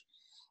research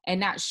and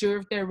not sure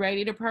if they're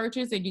ready to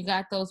purchase, and you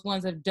got those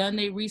ones that have done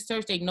their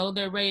research, they know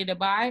they're ready to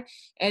buy,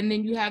 and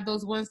then you have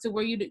those ones to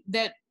where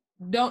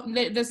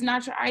that's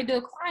not your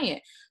ideal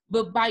client.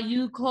 But by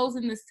you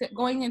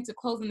going into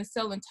closing the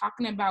sale and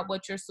talking about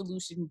what your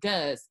solution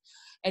does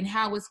and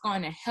how it's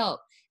going to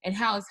help and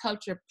how it's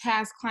helped your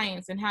past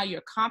clients and how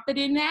you're confident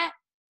in that,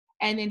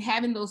 and then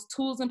having those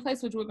tools in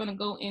place, which we're going to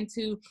go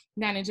into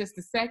now in just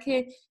a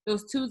second,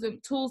 those tools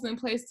in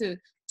place to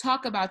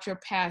talk about your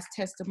past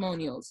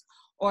testimonials,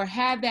 or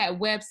have that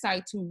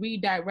website to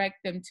redirect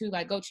them to,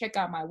 like, go check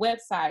out my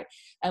website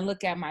and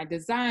look at my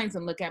designs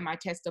and look at my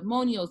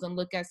testimonials and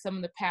look at some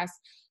of the past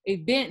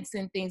events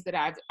and things that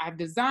I've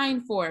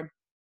designed for.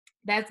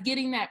 That's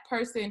getting that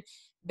person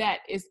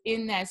that is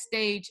in that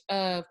stage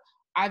of,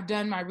 I've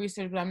done my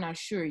research, but I'm not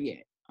sure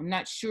yet. I'm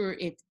not sure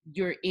if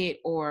you're it,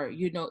 or,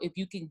 you know, if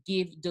you can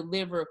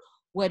deliver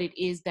what it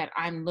is that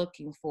I'm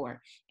looking for.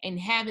 And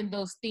having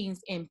those things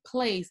in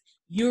place,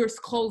 you're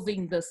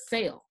closing the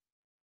sale.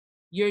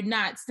 You're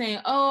not saying,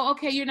 oh,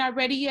 okay, you're not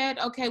ready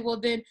yet. Okay, well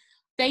then,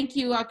 thank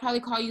you. I'll probably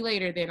call you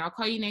later then. I'll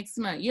call you next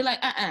month. You're like,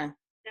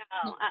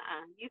 No,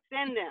 You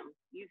send them.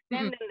 You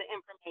send them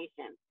the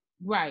information.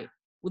 Right.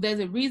 Well, there's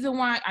a reason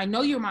why I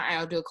know you're my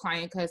ideal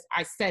client, because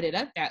I set it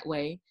up that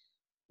way.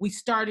 We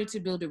started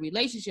to build a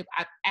relationship.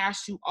 I've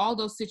asked you all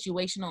those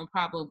situational and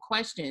problem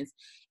questions,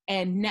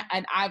 and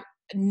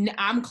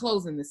I'm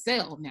closing the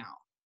sale now.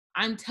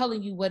 I'm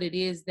telling you what it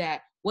is,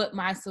 what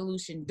my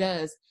solution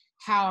does,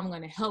 how I'm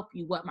going to help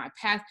you, what my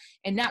path.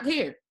 And now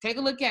here, take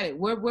a look at it.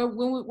 Where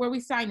we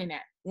signing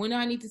at? When do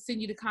I need to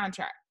send you the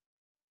contract?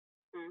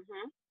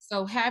 Mm-hmm.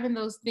 So having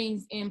those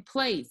things in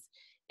place,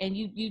 and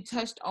you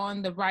touched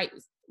on the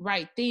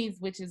right things,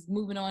 which is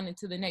moving on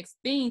into the next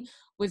thing,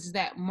 which is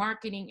that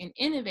marketing and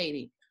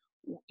innovating.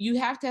 You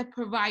have to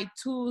provide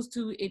tools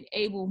to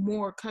enable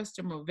more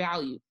customer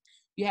value.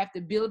 You have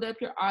to build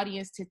up your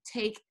audience to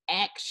take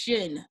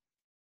action,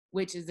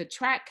 which is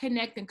attract,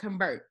 connect, and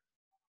convert.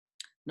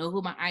 Know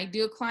who my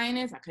ideal client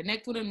is. I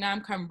connect with them. Now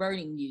I'm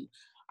converting you.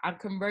 I'm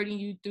converting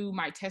you through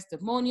my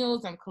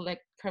testimonials. I'm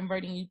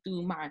converting you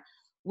through my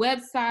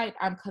website.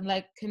 I'm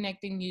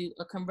converting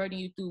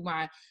you through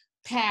my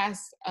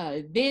past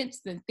events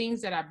and things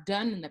that I've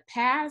done in the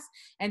past,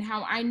 and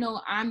how I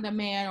know I'm the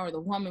man or the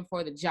woman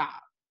for the job.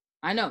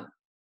 I know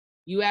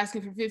you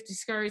asking for 50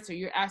 skirts, or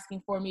you're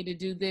asking for me to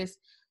do this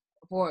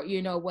for,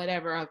 you know,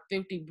 whatever, a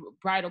 50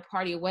 bridal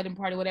party, a wedding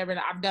party, whatever. And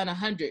I've done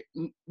 100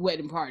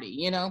 wedding party,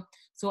 you know?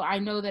 So I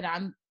know that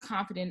I'm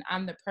confident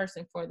I'm the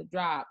person for the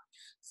job.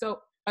 So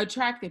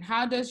attracting,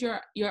 how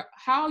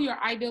your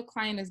ideal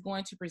client is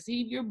going to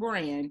perceive your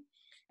brand,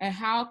 and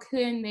how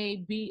can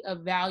they be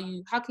of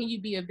value? How can you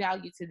be of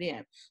value to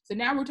them? So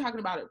now we're talking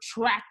about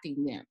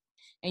attracting them.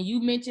 And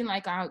you mentioned,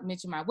 like I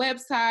mentioned, my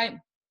website,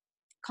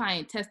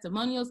 client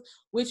testimonials,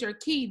 which are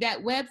key. That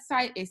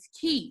website is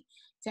key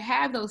to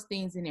have those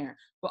things in there,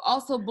 but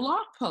also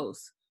blog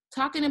posts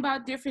talking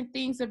about different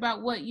things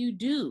about what you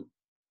do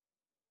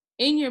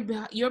in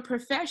your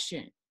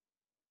profession,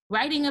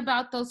 writing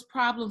about those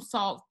problems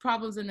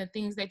and the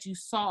things that you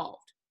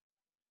solved,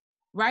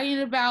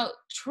 writing about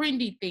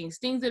trendy things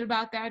that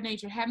about that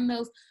nature, having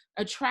those,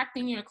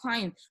 attracting your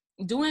clients,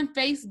 doing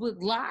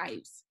Facebook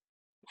lives,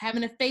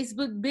 having a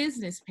Facebook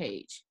business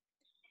page,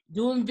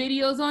 doing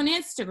videos on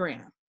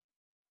Instagram.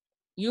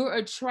 You're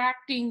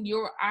attracting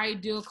your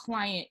ideal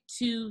client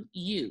to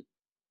you.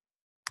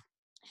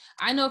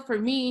 I know for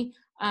me,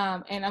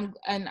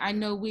 and I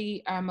know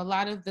a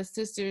lot of the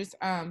sisters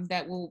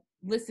that will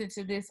listen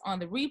to this on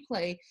the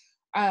replay,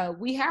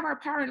 we have our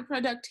Power and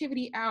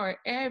Productivity Hour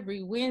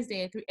every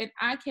Wednesday at 3, and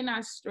I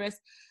cannot stress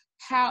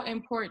how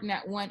important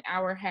that 1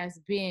 hour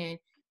has been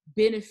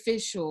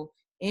beneficial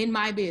in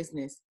my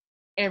business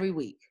every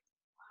week.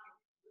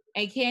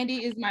 And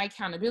Candy is my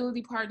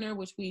accountability partner,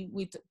 which we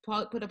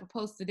put up a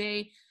post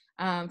today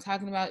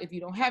talking about, if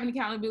you don't have an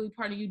accountability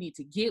partner, you need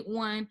to get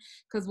one.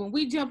 Because when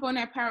we jump on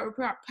that power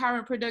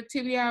and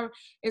productivity hour,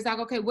 it's like,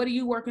 okay, what are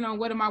you working on?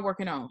 What am I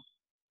working on?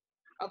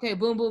 Okay,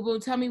 boom, boom,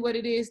 boom. Tell me what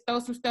it is. Throw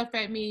some stuff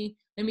at me.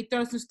 Let me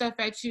throw some stuff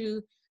at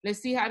you. Let's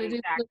see how this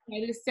look, how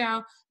this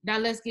sound. Now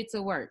let's get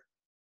to work.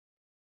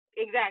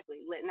 Exactly.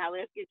 Now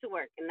let's get to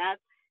work. And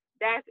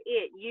that's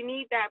it. You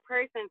need that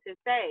person to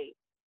say,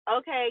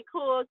 okay,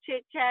 cool,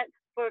 chit chat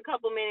for a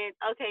couple minutes.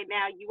 Okay,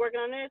 now you working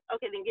on this?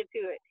 Okay, then get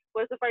to it.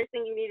 What's the first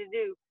thing you need to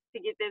do to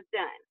get this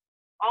done?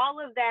 All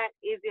of that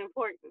is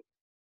important.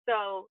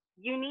 So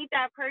you need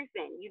that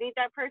person. You need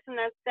that person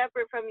that's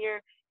separate from your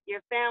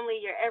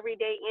family, your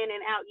everyday in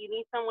and out. You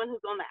need someone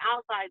who's on the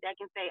outside that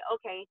can say,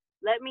 okay,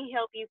 let me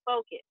help you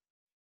focus,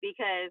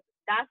 because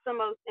that's the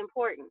most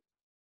important.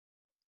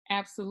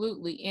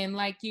 Absolutely. And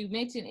like you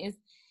mentioned,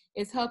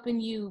 it's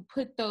helping you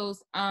put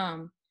those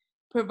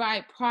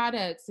provide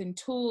products and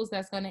tools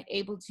that's going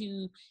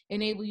to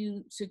enable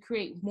you to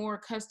create more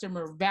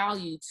customer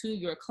value to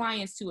your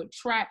clients, to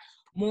attract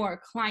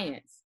more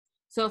clients.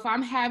 So if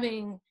I'm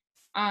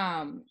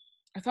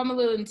if I'm a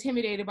little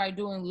intimidated by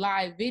doing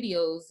live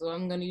videos, so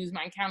I'm going to use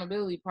my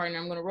accountability partner.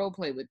 I'm going to role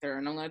play with her,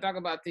 and I'm going to talk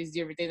about these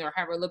different things, or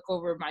have her look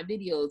over my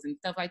videos and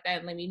stuff like that,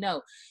 and let me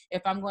know.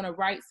 If I'm going to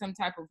write some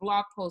type of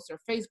blog post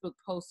or Facebook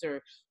post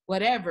or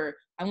whatever,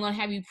 I'm going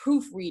to have you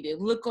proofread it,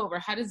 look over,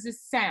 how does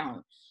this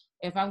sound?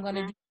 If I'm going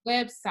to do a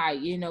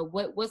website, you know,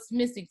 what's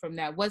missing from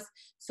that?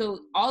 So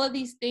all of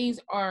these things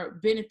are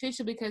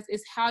beneficial, because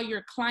it's how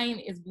your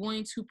client is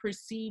going to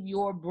perceive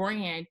your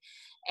brand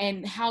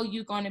and how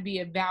you're going to be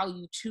of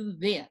value to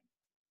them.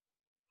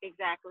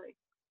 Exactly.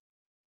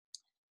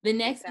 The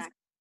next is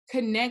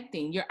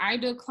connecting. Your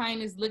ideal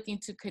client is looking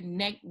to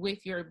connect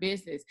with your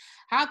business.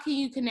 How can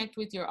you connect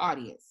with your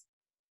audience?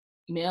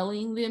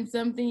 Mailing them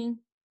something,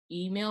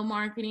 email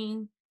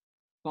marketing,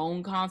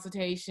 phone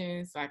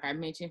consultations, like I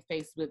mentioned,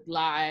 Facebook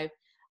Live,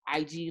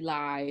 IG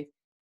Live,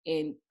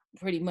 and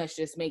pretty much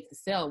just make the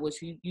sale, which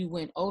you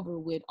went over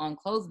with on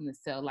closing the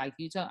sale. Like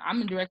I'm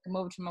gonna direct them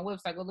over to my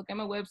website. Go look at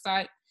my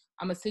website.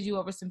 I'm gonna send you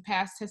over some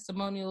past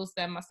testimonials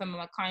that some of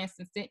my clients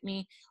have sent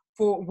me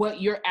for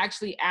what you're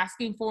actually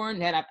asking for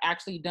and that I've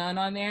actually done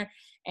on there.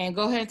 And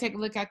go ahead and take a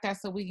look at that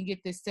so we can get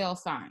this sale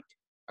signed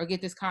or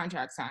get this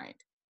contract signed.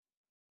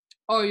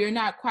 Or you're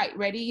not quite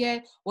ready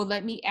yet? Well,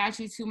 let me add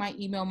you to my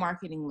email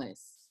marketing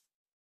list.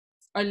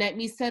 Or let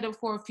me set up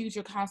for a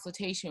future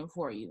consultation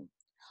for you.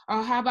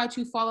 Or how about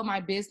you follow my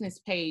business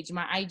page,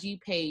 my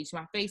IG page,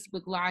 my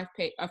Facebook Live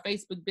page, or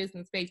Facebook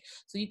business page,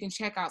 so you can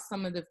check out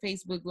some of the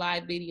Facebook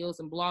Live videos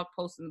and blog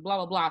posts and blah,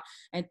 blah, blah,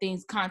 and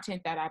things,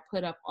 content that I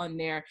put up on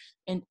there.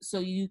 And so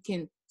you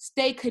can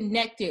stay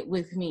connected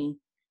with me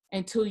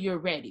until you're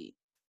ready.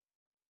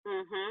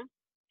 Mm-hmm.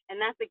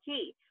 And that's the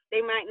key.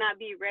 They might not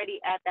be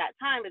ready at that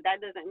time, but that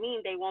doesn't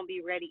mean they won't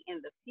be ready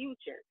in the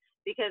future,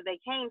 because they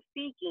came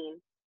seeking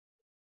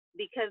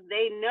because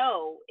they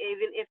know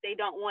even if they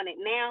don't want it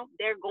now,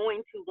 they're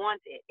going to want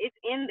it. It's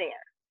in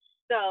there.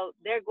 So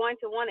they're going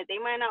to want it. They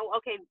might not,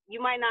 okay, you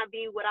might not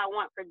be what I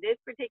want for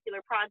this particular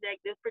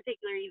project, this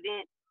particular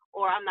event,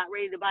 or I'm not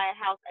ready to buy a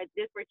house at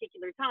this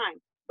particular time.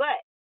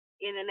 But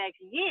in the next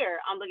year,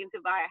 I'm looking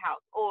to buy a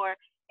house. Or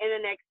in the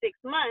next 6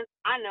 months,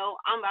 I know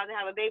I'm about to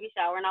have a baby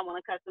shower and I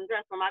want a custom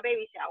dress for my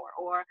baby shower.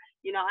 Or,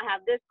 you know, I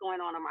have this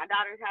going on, or my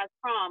daughter has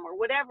prom, or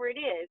whatever it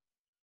is.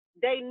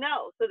 They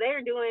know. So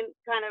they're doing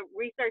kind of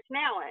research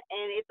now,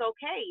 and it's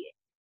okay.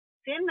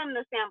 Send them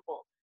the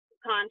sample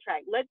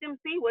contract. Let them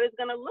see what it's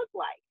going to look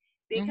like,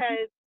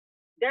 because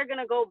they're going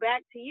to go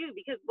back to you.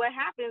 Because what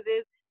happens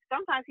is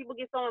sometimes people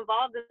get so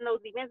involved in those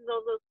events,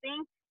 those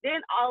things,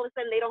 then all of a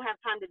sudden they don't have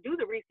time to do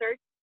the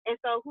research. And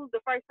so who's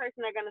the first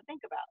person they're going to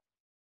think about?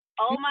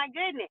 Oh my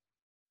goodness,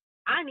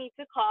 I need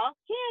to call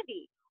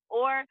Candy.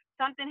 Or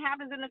something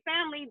happens in the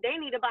family, they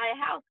need to buy a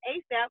house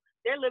ASAP.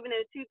 They're living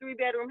in a 2-3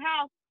 bedroom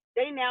house.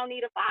 They now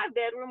need a 5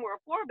 bedroom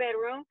or a 4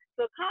 bedroom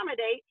to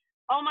accommodate.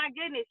 Oh my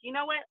goodness, you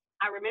know what?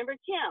 I remember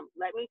Kim.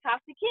 Let me talk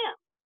to Kim.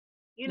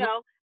 You know,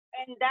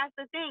 and that's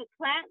the thing.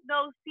 Plant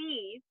those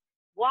seeds,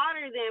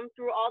 water them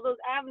through all those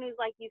avenues,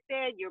 like you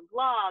said, your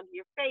blog,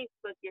 your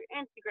Facebook, your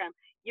Instagram.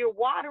 You're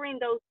watering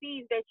those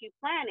seeds that you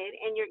planted,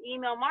 and your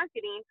email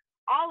marketing,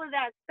 all of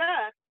that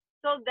stuff,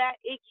 so that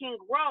it can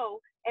grow.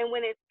 And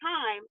when it's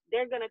time,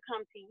 they're going to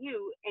come to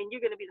you, and you're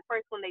going to be the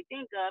first one they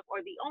think of,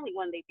 or the only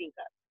one they think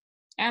of.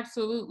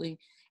 Absolutely.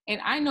 And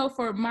I know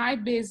for my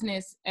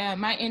business,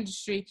 my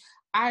industry,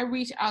 I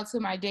reach out to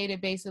my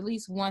database at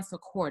least once a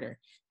quarter,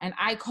 and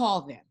I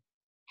call them.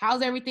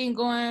 How's everything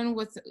going?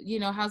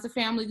 How's the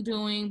family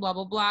doing? Blah,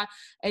 blah, blah.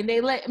 And they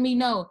let me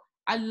know.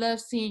 I love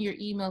seeing your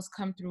emails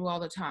come through all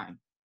the time.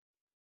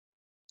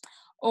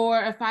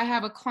 Or if I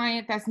have a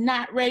client that's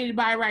not ready to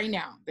buy right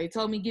now, they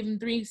told me give them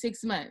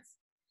 3-6 months.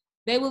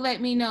 They will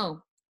let me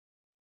know.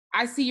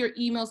 I see your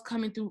emails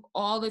coming through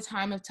all the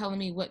time of telling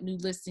me what new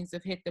listings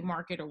have hit the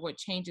market or what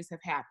changes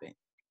have happened.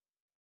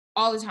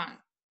 All the time.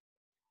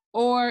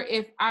 Or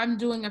if I'm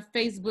doing a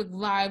Facebook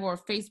Live or a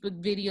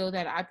Facebook video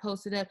that I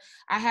posted up,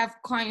 I have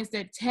clients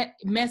that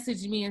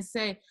message me and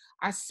say,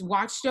 I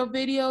watched your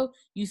video.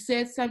 You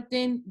said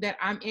something that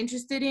I'm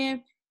interested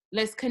in.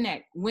 Let's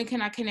connect. When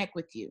can I connect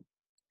with you?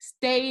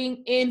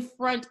 Staying in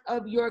front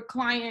of your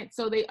client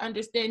so they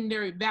understand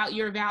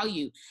your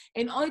value.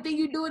 And the only thing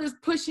you're doing is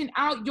pushing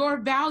out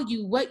your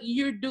value, what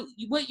you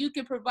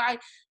can provide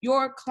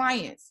your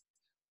clients.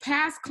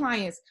 Past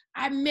clients,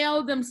 I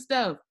mail them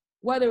stuff.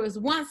 Whether it was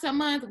once a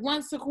month,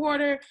 once a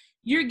quarter,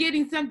 you're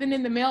getting something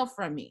in the mail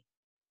from me.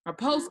 A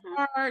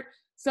postcard,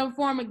 some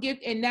form of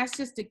gift. And that's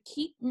just to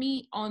keep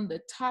me on the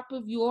top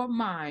of your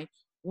mind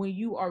when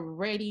you are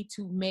ready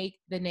to make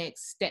the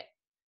next step.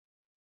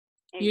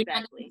 Exactly. You're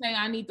not going to say,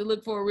 I need to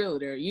look for a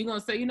realtor. You're going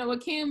to say, you know what,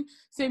 Kim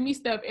send me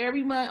stuff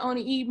every month on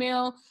an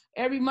email.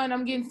 Every month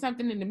I'm getting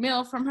something in the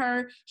mail from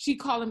her. She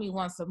calling me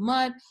once a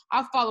month.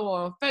 I follow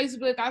her on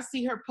Facebook. I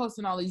see her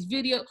posting all these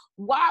videos.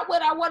 Why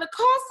would I want to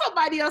call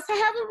somebody else? I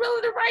have a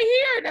realtor right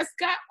here that's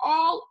got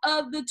all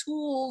of the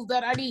tools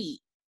that I need.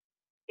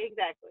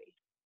 Exactly.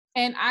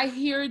 And I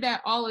hear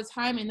that all the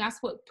time, and that's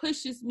what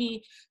pushes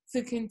me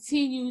to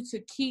continue to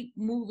keep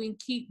moving,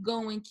 keep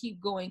going, keep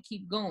going,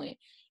 keep going.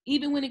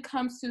 Even when it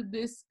comes to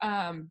this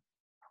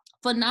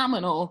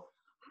phenomenal,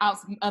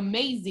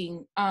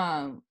 amazing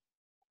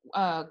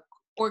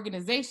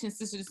organization,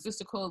 Sister to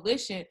Sister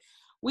Coalition,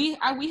 we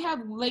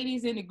have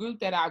ladies in the group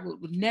that I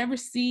would never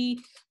see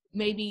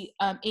maybe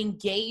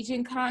engage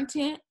in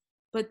content,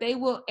 but they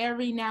will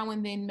every now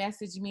and then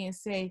message me and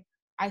say,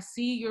 I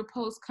see your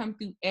posts come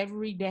through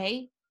every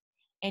day,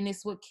 and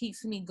it's what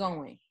keeps me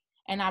going.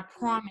 And I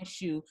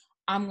promise you,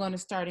 I'm going to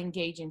start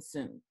engaging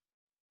soon.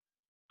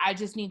 I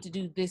just need to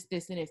do this,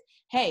 this, and this.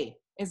 Hey,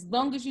 as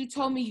long as you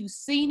told me you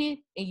seen it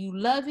and you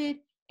love it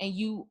and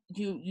you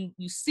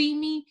see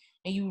me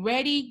and you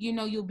ready,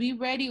 you'll be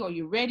ready or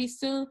you're ready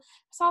soon.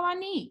 That's all I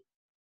need.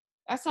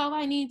 That's all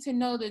I need to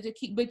know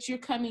but you're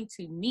coming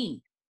to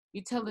me.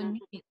 You're telling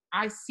me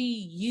I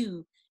see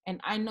you, and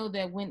I know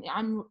that when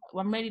I'm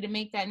ready to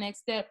make that next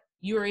step,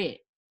 you're it.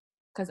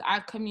 Because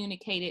I've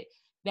communicated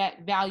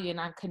that value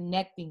and I'm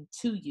connecting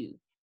to you.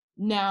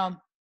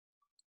 Now,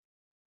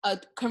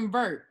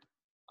 convert.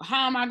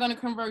 how am I going to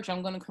convert you?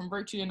 I'm going to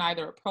convert you in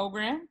either a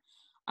program,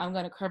 I'm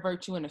going to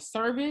convert you in a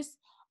service,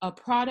 a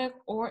product,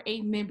 or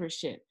a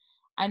membership.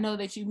 I know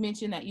that you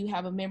mentioned that you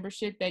have a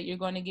membership that you're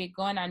going to get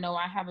going. I know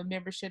I have a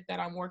membership that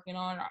I'm working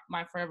on,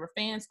 my Forever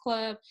Fans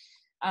Club,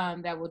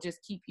 that will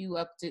just keep you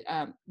up to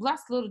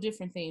lots of little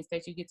different things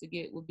that you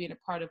get with being a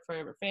part of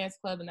Forever Fans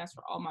Club. And that's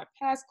for all my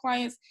past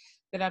clients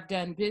that I've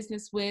done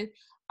business with.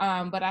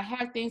 But I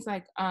have things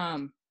like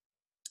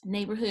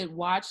Neighborhood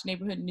Watch,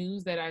 Neighborhood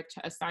News that I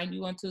assign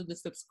you onto the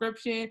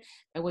subscription.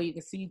 That way you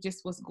can see just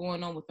what's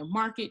going on with the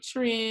market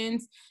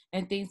trends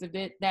and things of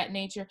that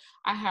nature.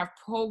 I have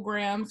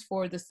programs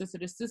for the Sister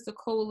to Sister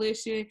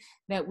Coalition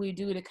that we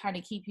do to kind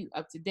of keep you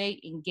up to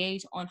date,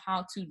 engage on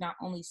how to not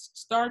only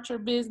start your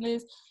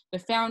business, the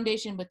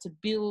foundation, but to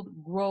build,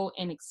 grow,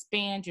 and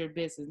expand your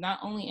business, not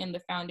only in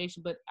the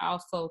foundation, but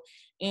also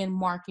in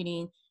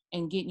marketing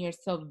and getting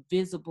yourself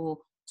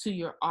visible to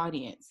your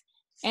audience,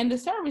 and the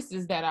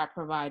services that I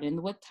provide and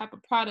what type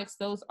of products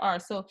those are.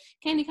 So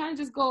can you kind of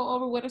just go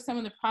over what are some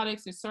of the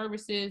products or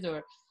services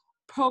or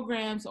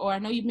programs, or I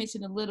know you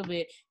mentioned a little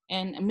bit,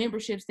 and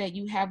memberships that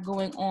you have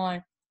going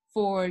on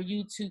for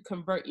you to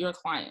convert your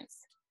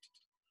clients?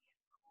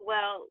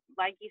 Well,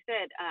 like you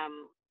said,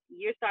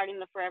 you're starting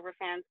the Forever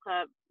Fans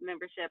Club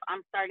membership.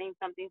 I'm starting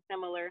something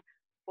similar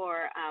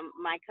for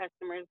my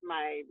customers,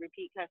 my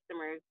repeat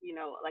customers,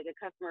 like a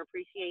customer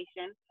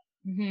appreciation.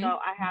 Mm-hmm. So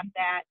I have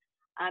that.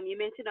 You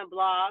mentioned a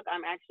blog.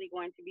 I'm actually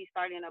going to be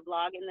starting a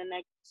blog in the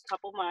next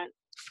couple months.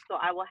 So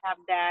I will have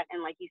that.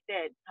 And like you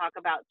said, talk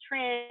about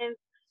trends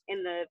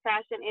in the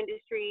fashion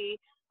industry,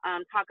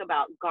 talk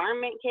about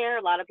garment care.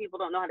 A lot of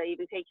people don't know how to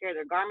even take care of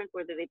their garments,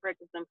 whether they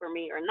purchase them from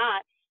me or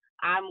not.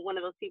 I'm one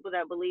of those people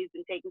that believes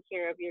in taking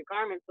care of your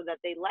garments so that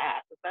they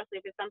last,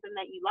 especially if it's something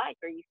that you like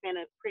or you spend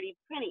a pretty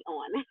penny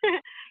on,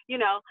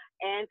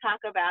 and talk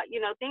about,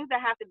 things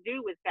that have to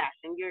do with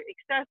fashion, your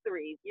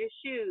accessories, your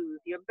shoes,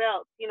 your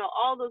belts,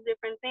 all those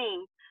different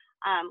things.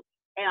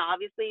 And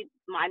obviously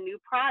my new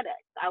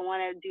products. I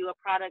want to do a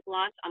product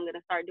launch. I'm going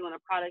to start doing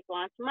a product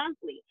launch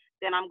monthly.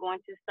 Then I'm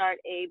going to start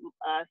a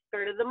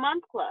Skirt of the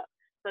Month Club.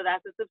 So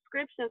that's a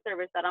subscription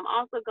service that I'm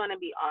also going to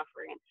be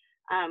offering.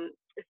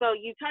 So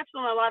you touched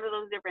on a lot of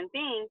those different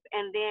things.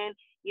 And then,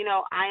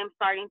 I am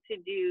starting to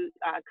do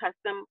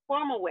custom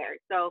formal wear.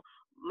 So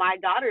my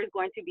daughter is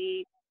going to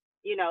be,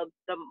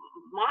 the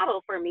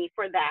model for me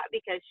for that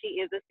because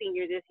she is a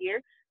senior this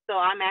year. So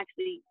I'm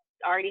actually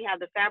already have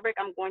the fabric.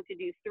 I'm going to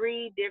do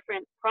 3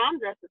 different prom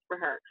dresses for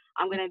her.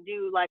 I'm going to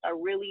do like a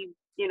really,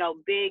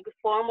 big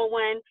formal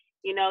one,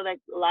 that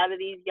a lot of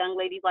these young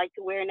ladies like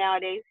to wear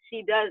nowadays.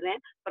 She doesn't,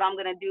 but I'm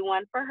going to do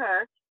one for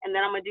her. And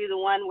then I'm going to do the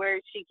one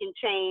where she can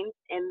change.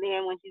 And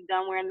then when she's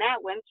done wearing that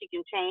one, she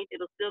can change.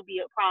 It'll still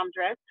be a prom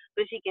dress,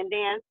 but she can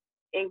dance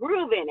and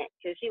groove in it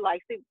because she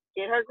likes to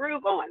get her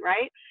groove on,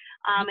 right?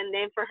 And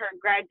then for her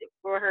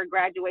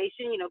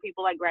graduation,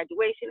 people like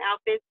graduation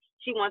outfits,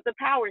 she wants a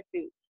power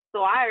suit.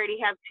 So I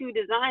already have 2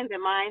 designs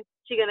in mind.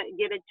 She's going to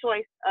get a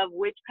choice of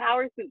which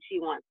power suit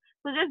she wants.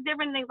 So just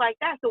different things like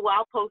that. So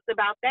I'll post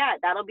about that.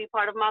 That'll be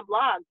part of my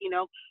blog,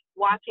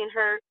 watching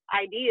her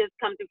ideas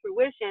come to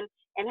fruition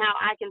and how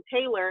I can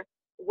tailor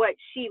what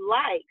she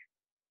likes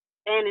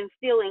and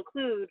still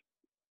include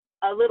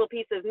a little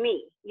piece of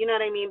me. You know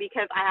what I mean?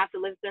 Because I have to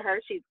listen to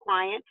her. She's a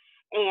client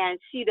and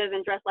she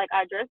doesn't dress like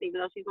I dress, even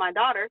though she's my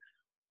daughter.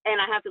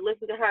 And I have to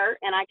listen to her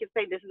and I can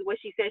say, this is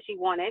what she said she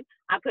wanted.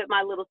 I put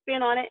my little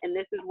spin on it and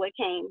this is what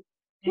came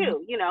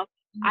to,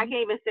 Mm-hmm. I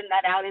can even send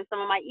that out in some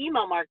of my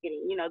email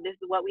marketing. This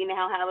is what we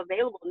now have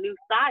available, new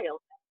style.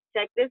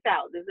 Check this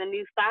out. There's a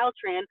new style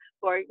trend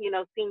for,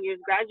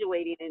 seniors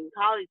graduating and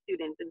college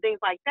students and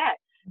things like that.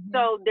 Mm-hmm.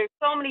 So there's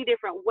so many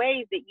different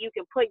ways that you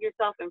can put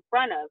yourself in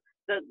front of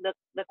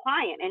the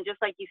client. And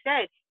just like you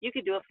said, you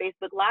could do a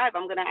Facebook Live.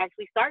 I'm going to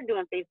actually start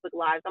doing Facebook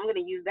Lives. I'm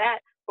going to use that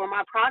for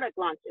my product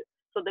launches.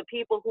 So the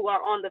people who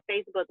are on the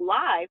Facebook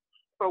Live,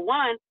 for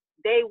one,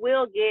 they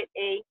will get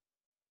a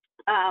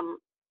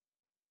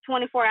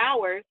 24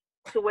 hours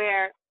to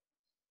where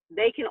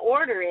they can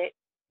order it.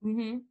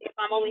 Mm-hmm. If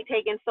I'm only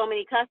taking so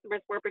many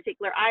customers for a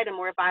particular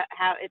item, or if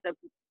it's a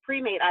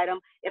pre-made item,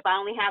 if I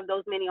only have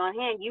those many on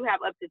hand, you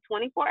have up to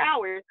 24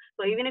 hours.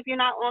 So even if you're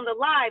not on the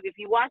live, if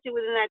you watch it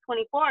within that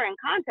 24 and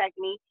contact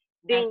me,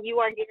 then you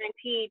are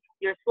guaranteed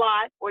your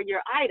slot or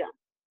your item.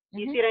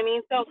 You mm-hmm. see what I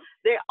mean? So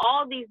there are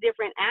all these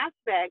different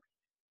aspects.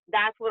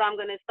 That's what I'm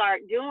going to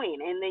start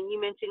doing. And then you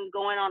mentioned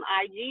going on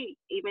IG,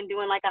 even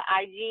doing like an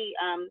IG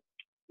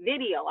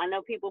video. I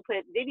know people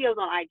put videos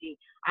on IG.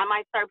 I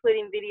might start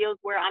putting videos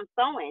where I'm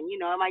sewing.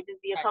 It might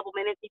just be a couple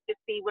minutes. You can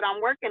see what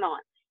I'm working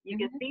on. You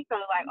mm-hmm. can see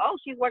something like, oh,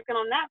 she's working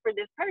on that for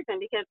this person,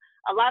 because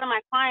a lot of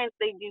my clients,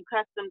 they do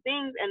custom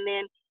things. And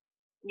then,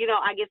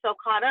 I get so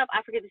caught up,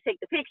 I forget to take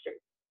the pictures.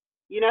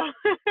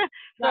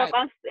 So right.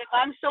 if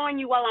I'm showing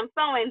you while I'm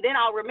sewing, then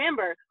I'll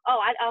remember,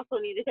 oh, I also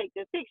need to take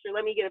this picture.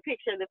 Let me get a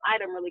picture of this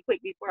item really quick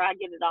before I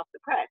get it off the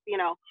press,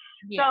 Yeah.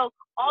 So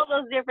all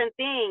those different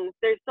things,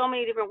 there's so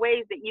many different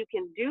ways that you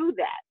can do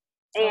that.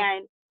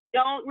 And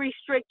don't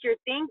restrict your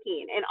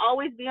thinking, and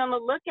always be on the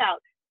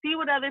lookout. See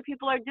what other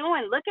people are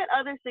doing. Look at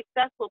other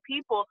successful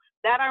people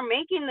that are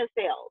making the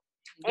sales,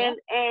 and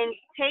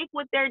take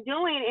what they're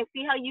doing and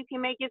see how you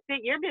can make it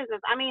fit your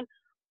business. I mean,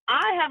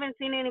 I haven't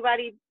seen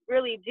anybody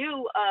really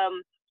do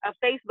a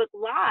Facebook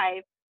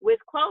Live with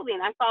clothing.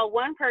 I saw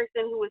one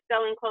person who was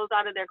selling clothes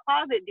out of their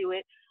closet do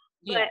it,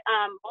 but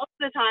most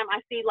of the time I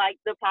see like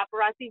the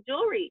paparazzi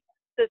jewelry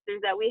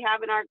sisters that we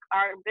have in our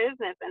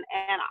business, and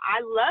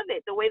I love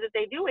it the way that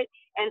they do it.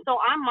 And so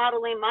I'm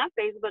modeling my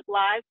Facebook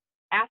Live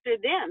after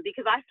them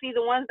because I see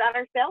the ones that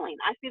are selling.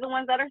 I see the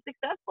ones that are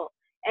successful.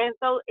 And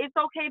so it's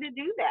okay to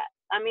do that.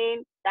 I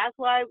mean, that's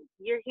why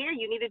you're here.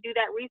 You need to do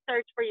that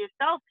research for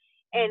yourself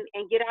and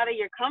get out of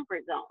your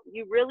comfort zone.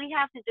 You really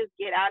have to just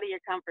get out of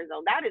your comfort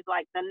zone. That is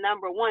like the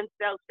number one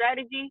sales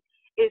strategy,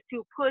 is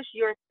to push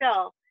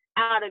yourself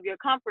out of your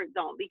comfort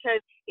zone.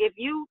 Because if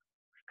you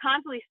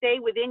constantly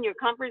stay within your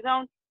comfort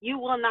zone, you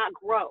will not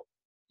grow.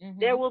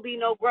 There will be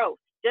no growth.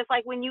 Just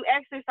like when you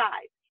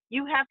exercise,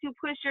 you have to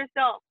push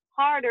yourself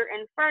harder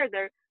and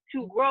further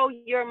to grow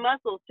your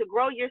muscles, to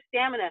grow your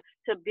stamina,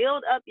 to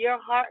build up your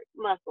heart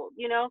muscle.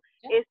 You know,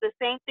 it's the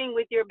same thing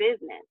with your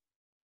business.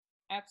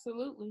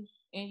 Absolutely.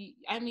 And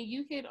I mean,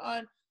 you hit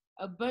on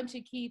a bunch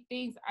of key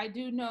things. I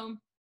do know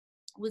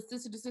with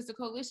Sister to Sister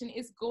Coalition,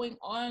 it's going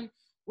on.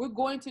 We're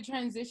going to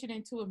transition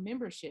into a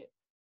membership,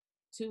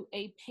 to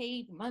a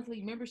paid monthly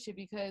membership,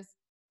 because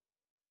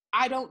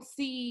I don't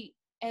see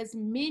as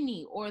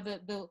many, or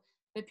the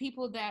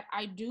people that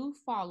I do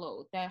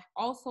follow that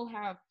also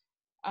have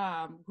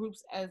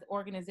groups as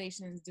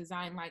organizations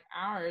designed like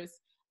ours,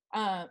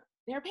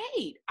 they're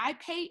paid. I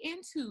pay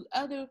into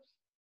other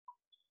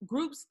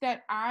groups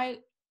that I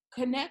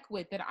connect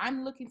with, that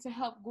I'm looking to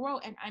help grow,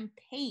 and I'm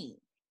paying.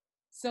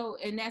 So,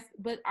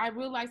 but I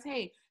realize,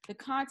 hey, the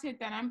content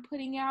that I'm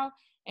putting out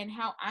and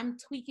how I'm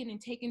tweaking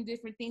and taking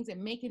different things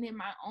and making it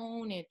my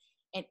own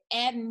and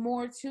adding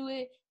more to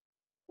it,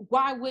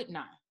 why wouldn't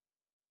I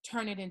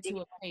turn it into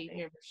a paid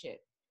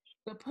membership?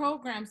 The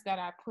programs that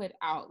I put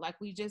out,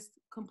 like we just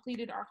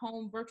completed our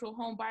virtual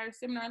home buyer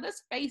seminar.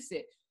 Let's face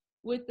it,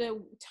 with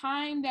the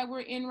time that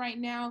we're in right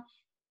now,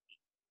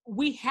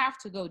 we have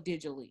to go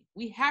digitally.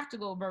 We have to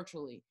go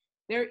virtually.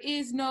 There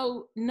is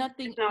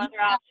nothing. No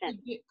other option.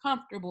 To get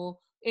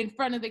comfortable in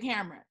front of the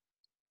camera,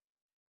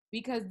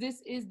 because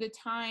this is the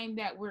time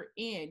that we're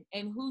in,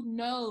 and who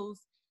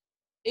knows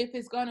if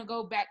it's going to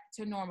go back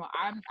to normal.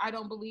 I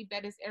don't believe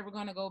that it's ever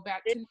going to go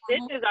back to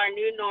normal. This is our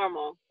new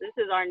normal. This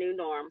is our new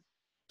norm.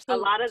 So, a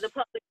lot of the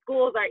public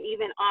schools are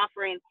even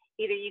offering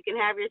either you can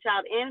have your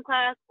child in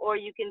class or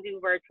you can do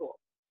virtual.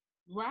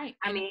 Right.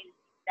 I mean,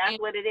 that's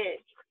what it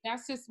is.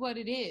 That's just what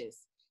it is.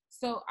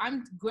 So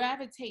I'm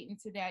gravitating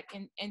to that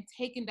and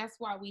taking, that's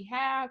why we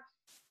have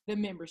the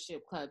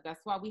membership club. That's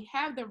why we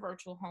have the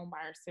virtual home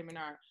buyer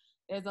seminar.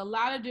 There's a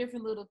lot of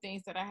different little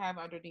things that I have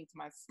underneath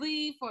my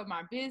sleeve for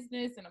my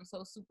business, and I'm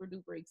so super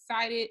duper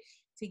excited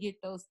to get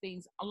those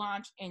things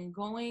launched and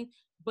going.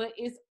 But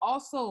it's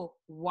also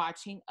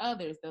watching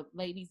others, the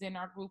ladies in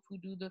our group who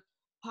do the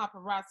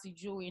paparazzi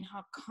jewelry, and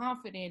how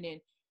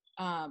confident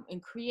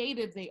and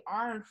creative they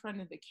are in front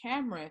of the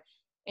camera.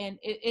 And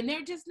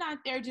they're just not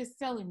there just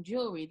selling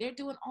jewelry. They're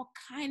doing all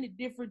kind of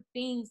different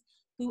things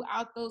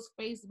throughout those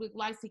Facebook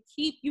Lives to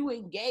keep you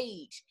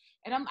engaged.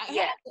 And I'm like,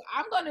 hey,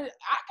 I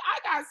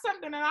got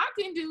something that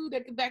I can do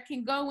that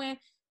can go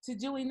into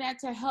doing that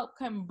to help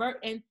convert.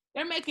 And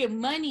they're making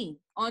money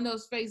on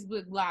those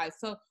Facebook Lives.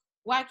 So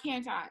why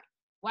can't I?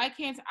 Why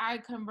can't I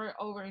convert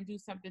over and do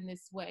something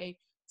this way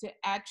to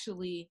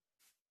actually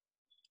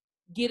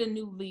get a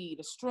new lead,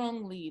 a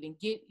strong lead, and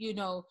get,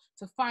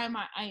 to find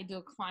my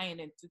ideal client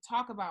and to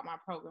talk about my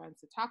programs,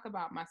 to talk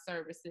about my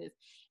services.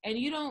 And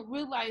you don't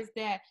realize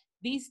that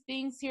these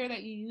things here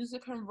that you use to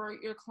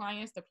convert your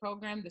clients, the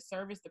program, the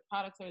service, the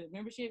products, or the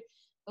membership,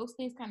 those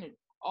things kind of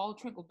all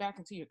trickle back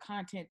into your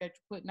content that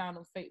you're putting out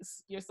on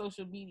your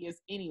social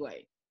medias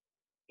anyway.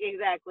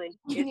 Exactly.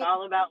 It's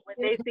all about what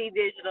they see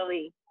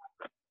digitally.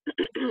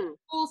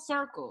 Full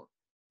circle,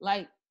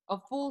 like a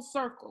full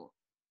circle.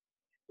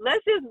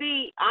 Let's just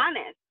be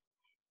honest.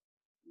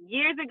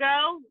 Years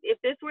ago, if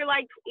this were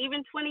like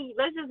even 20,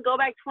 let's just go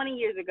back 20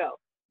 years ago.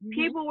 Mm-hmm.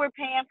 People were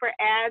paying for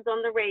ads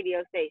on the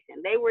radio station.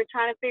 They were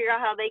trying to figure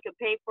out how they could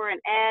pay for an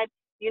ad,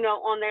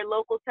 on their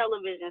local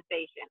television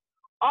station.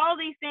 All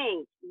these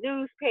things,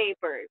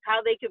 newspapers,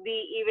 how they could be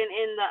even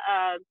in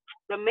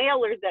the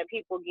mailers that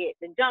people get,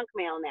 the junk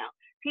mail now.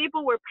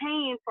 People were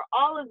paying for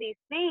all of these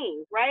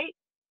things, right?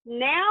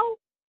 Now,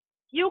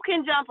 you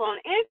can jump on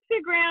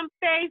Instagram,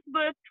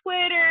 Facebook,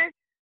 Twitter,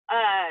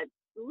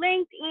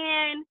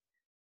 LinkedIn,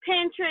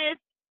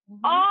 Pinterest,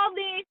 all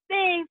these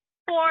things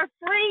for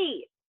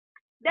free.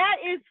 That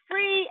is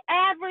free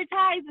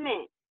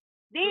advertisement.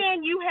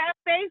 Then you have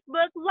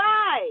Facebook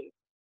Live.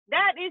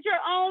 That is your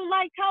own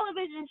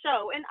television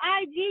show and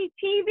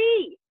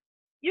IGTV.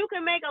 You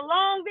can make a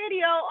long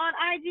video on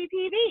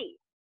IGTV,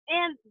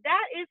 and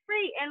that is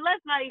free. And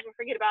let's not even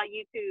forget about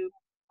YouTube.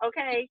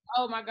 Okay.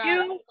 Oh my God.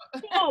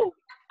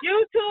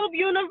 YouTube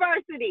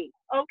University.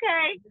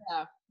 Okay.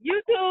 Yeah.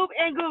 YouTube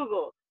and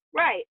Google.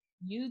 Right.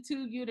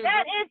 YouTube University.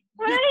 That is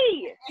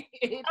free.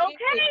 It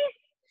Okay. is.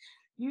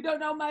 You don't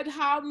know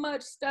how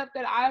much stuff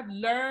that I've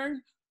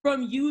learned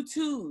from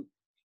YouTube,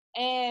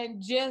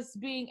 and just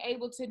being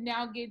able to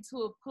now get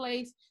to a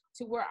place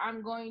to where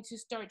I'm going to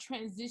start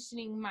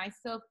transitioning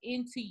myself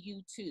into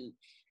YouTube.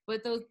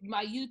 But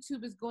my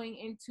YouTube is going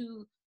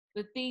into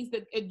the things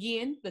that,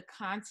 again, the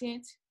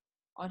content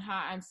on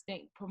how I'm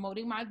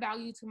promoting my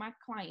value to my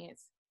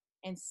clients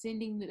and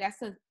sending.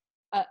 That's an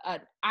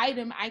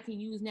item I can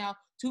use now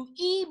to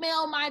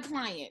email my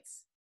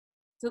clients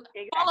to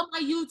follow my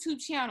YouTube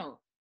channel.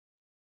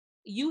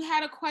 You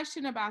had a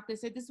question about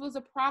this, and this was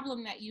a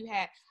problem that you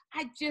had.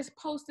 I just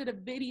posted a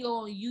video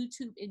on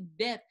YouTube in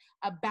depth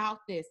about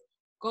this.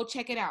 Go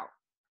check it out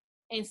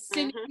and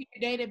send it to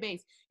your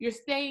database. You're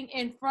staying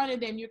in front of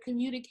them. You're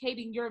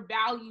communicating your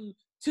value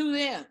to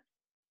them.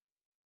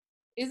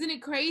 Isn't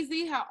it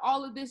crazy how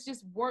all of this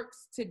just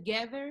works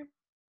together?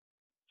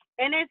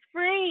 And it's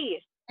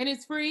free. And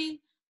it's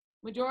free.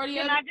 Majority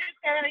of it. Can I just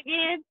say it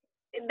again?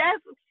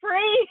 That's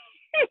free.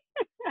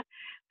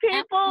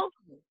 People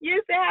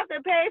used to have to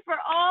pay for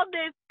all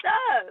this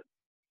stuff.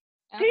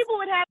 Absolutely. People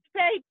would have to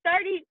pay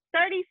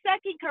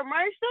 30-second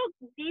commercial.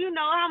 Do you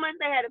know how much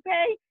they had to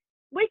pay?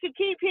 We could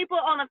keep people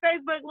on a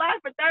Facebook Live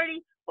for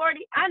 30, 40.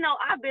 I know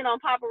I've been on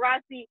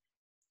paparazzi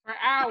for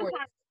hours.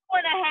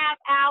 2.5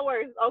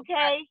 hours,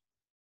 okay?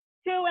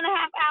 2.5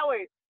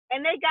 hours.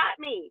 And they got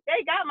me.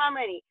 They got my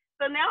money.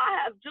 So now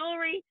I have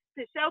jewelry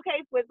to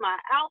showcase with my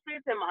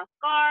outfits and my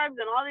scarves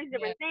and all these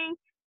different things.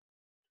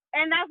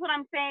 And that's what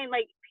I'm saying.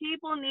 Like,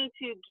 people need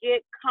to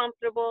get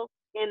comfortable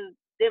in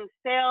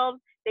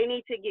themselves. They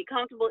need to get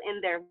comfortable in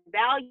their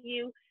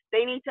value.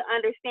 They need to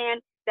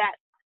understand that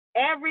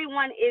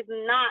everyone is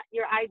not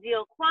your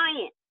ideal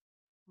client.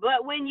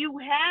 But when you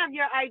have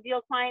your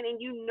ideal client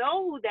and you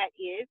know who that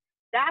is,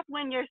 that's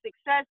when your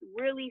success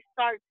really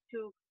starts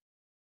to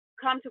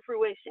come to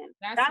fruition.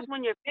 That's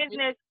when your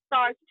business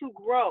starts to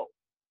grow.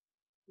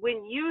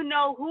 When you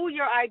know who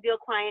your ideal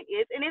client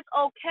is, and it's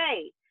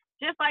okay.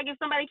 Just like if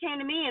somebody came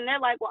to me and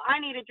they're like, well,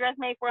 I need a dress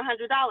made for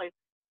 $100.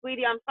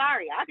 Sweetie, I'm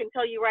sorry. I can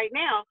tell you right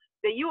now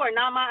that you are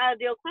not my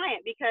ideal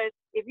client, because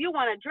if you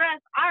want a dress,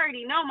 I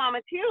already know my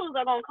materials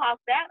are going to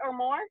cost that or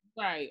more.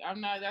 Right. I'm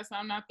not the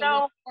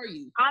one for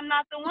you. I'm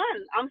not the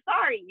one. I'm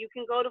sorry. You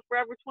can go to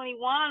Forever 21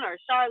 or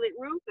Charlotte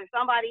Russe or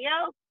somebody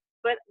else,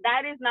 but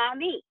that is not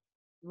me.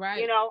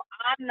 Right. You know,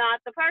 I'm not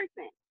the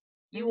person.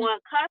 You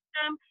want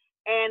custom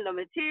and the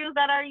materials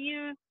that are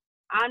used.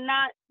 I'm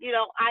not,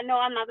 I know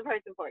I'm not the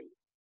person for you.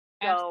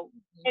 So,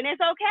 and it's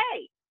okay.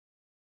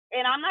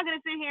 And I'm not going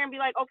to sit here and be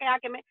like, okay, how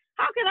can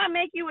I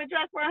make you a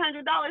dress for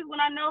 $100 when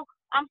I know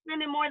I'm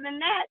spending more than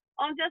that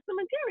on just the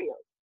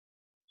materials?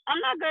 I'm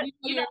not going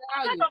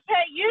to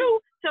pay you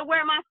to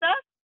wear my stuff.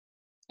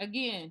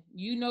 Again,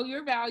 you know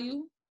your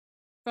value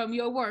from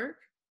your work,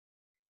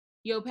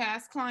 your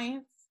past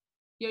clients,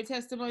 your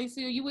testimony.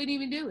 So you wouldn't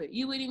even do it.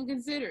 You wouldn't even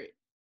consider it.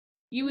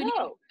 You would.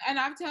 No. And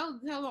I've tell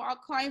our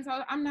clients,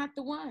 I'm not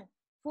the one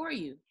for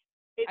you.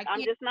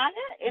 I'm just not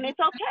it, and it's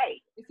okay.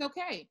 It's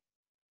okay,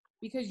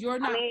 because you're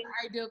not the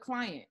ideal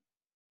client.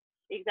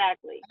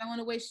 Exactly. I don't want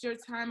to waste your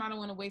time. I don't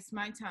want to waste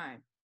my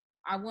time.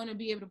 I want to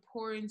be able to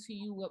pour into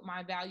you what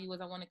my value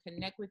is. I want to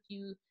connect with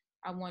you.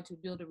 I want to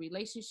build a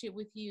relationship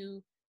with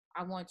you.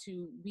 I want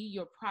to be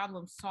your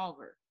problem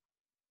solver.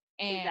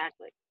 And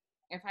exactly.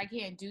 If I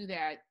can't do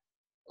that,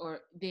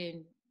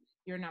 then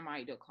you're not my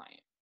ideal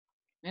client.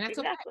 And that's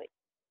exactly. Okay.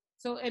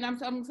 So, and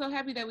I'm so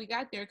happy that we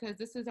got there, because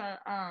this is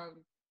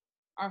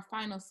our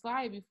final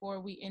slide before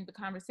we end the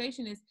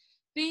conversation, is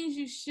things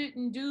you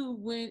shouldn't do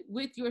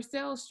with your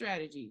sales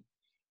strategy.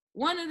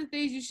 One of the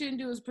things you shouldn't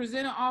do is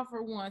present an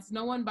offer once,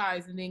 no one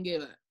buys, and then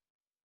give up.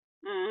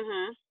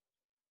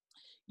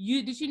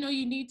 Did you know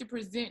you need to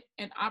present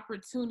an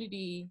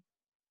opportunity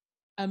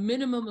a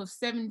minimum of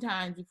 7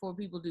 times before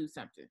people do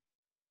something?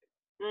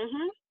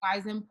 Why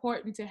it's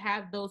important to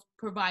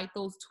provide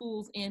those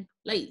tools in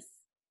place,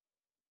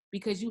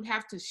 because you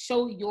have to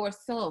show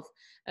yourself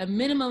a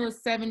minimum of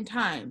 7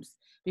 times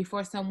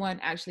before someone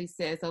actually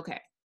says, okay.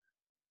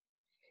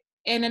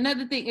 And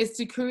another thing is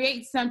to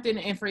create something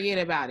and forget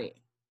about it.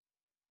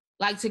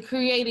 Like to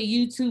create a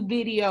YouTube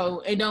video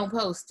and don't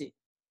post it.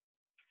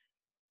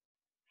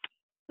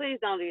 Please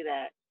don't do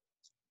that.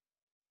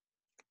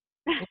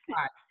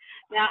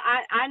 Now,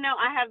 I know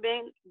I have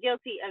been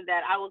guilty of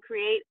that. I will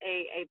create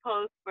a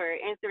post for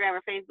Instagram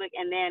or Facebook,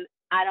 and then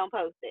I don't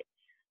post it.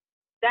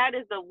 That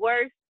is the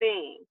worst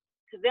thing.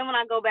 Because then when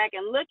I go back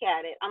and look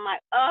at it, I'm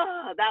like,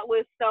 oh, that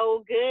was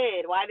so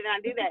good. Why did I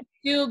do that?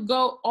 Still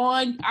go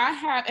on.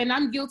 And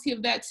I'm guilty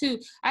of that too.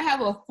 I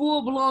have a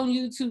full-blown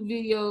YouTube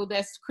video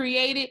that's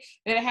created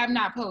that I have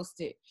not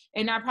posted.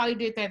 And I probably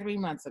did that 3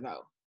 months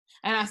ago.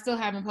 And I still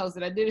haven't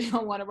posted. I did it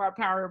on one of our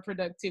Power of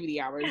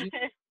Productivity hours.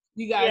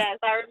 You guys. Yes,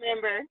 I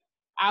remember.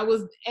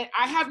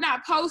 I have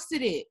not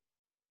posted it.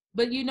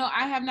 But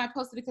I have not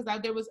posted it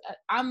because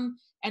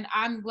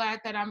I'm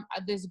glad that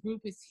this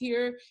group is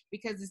here,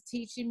 because it's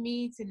teaching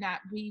me to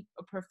not be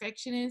a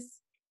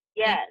perfectionist.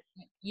 Yes.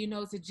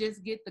 And, to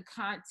just get the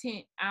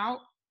content out.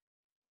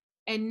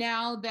 And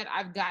now that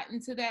I've gotten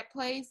to that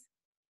place,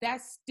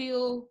 that's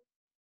still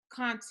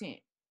content.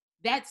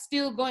 That's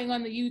still going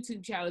on the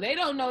YouTube channel. They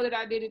don't know that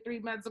I did it 3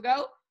 months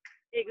ago.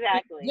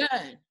 Exactly. It's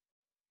done.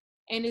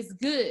 And it's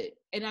good.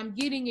 And I'm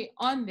getting it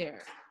on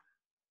there.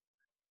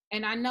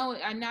 And I know,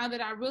 and now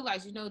that I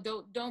realize, you know,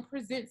 don't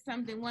present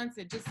something once,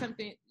 and just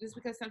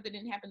because something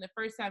didn't happen the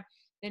first time,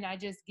 then I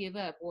just give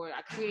up, or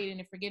I create it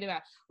and forget about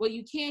it. What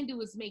you can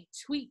do is make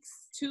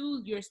tweaks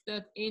to your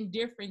stuff in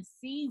different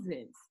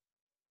seasons.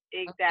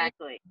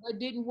 Exactly. Okay? What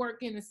didn't work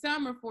in the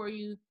summer for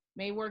you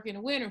may work in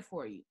the winter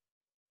for you.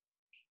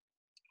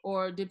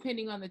 Or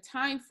depending on the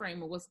time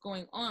frame of what's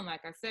going on.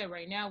 Like I said,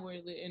 right now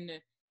we're in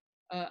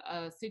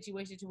a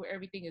situation to where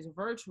everything is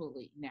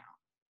virtually now.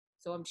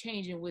 So I'm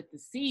changing with the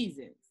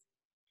seasons.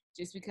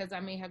 Just because I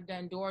may have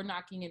done door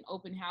knocking and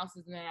open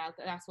houses, and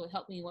that's what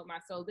helped me with my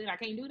soul, then I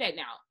can't do that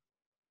now.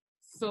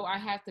 So I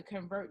have to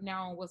convert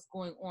now on what's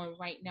going on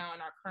right now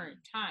in our current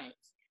times.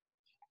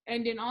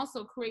 And then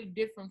also create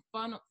different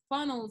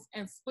funnels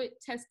and split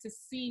tests to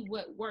see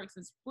what works.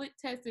 And split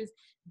test is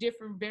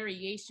different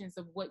variations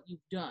of what you've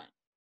done.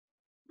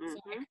 So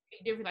I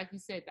create different, like you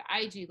said, the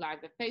IG Live,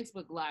 the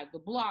Facebook Live, the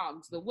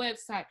blogs, the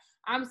website.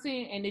 I'm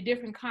seeing, and the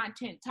different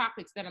content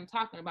topics that I'm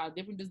talking about,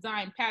 different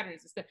design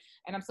patterns and stuff.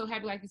 And I'm so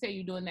happy, like you said,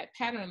 you're doing that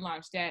pattern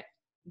launch, that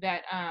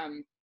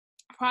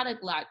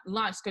product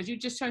launch, because you're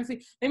just trying to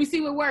see, let me see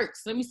what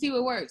works. Let me see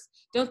what works.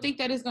 Don't think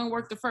that it's going to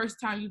work the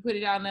first time you put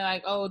it out and they're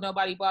like, oh,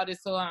 nobody bought it,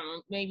 so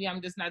maybe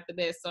I'm just not the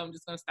best, so I'm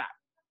just going to stop.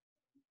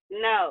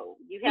 No,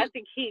 you have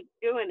to keep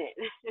doing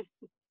it.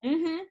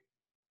 Mm-hmm.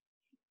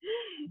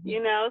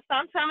 You know,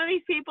 some of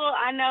these people,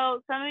 I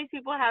know some of these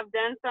people have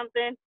done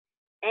something,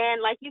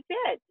 and like you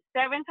said,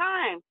 7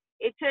 times.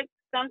 It took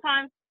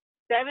sometimes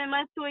 7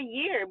 months to a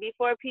year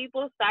before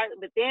people start.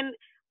 But then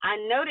I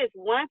noticed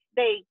once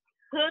they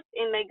hooked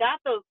and they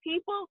got those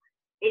people,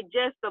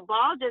 the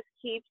ball just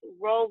keeps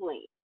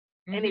rolling.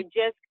 And it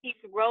just keeps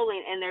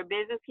rolling, and their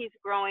business keeps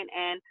growing.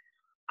 And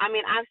I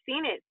mean, I've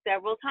seen it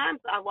several times.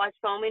 I've watched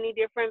so many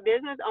different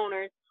business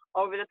owners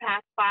over the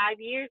past 5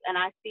 years, and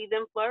I see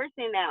them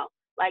flourishing now.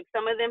 Like,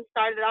 some of them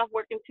started off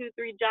working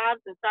 2-3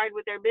 jobs and started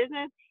with their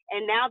business,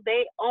 and now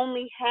they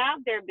only have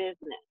their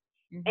business.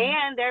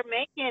 And they're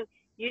making,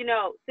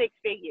 6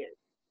 figures.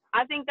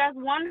 I think that's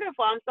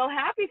wonderful. I'm so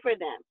happy for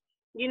them,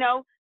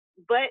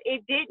 but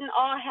it didn't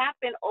all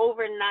happen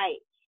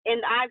overnight.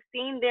 And I've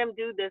seen them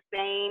do the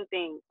same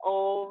thing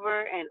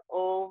over and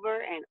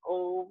over and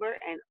over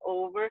and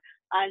over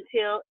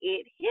until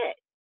it hit.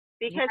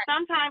 Because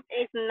sometimes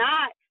it's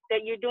not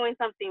that you're doing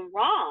something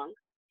wrong.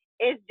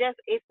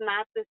 It's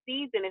not the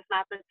season. It's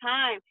not the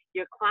time.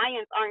 Your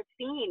clients aren't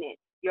seeing it.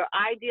 Your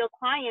ideal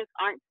clients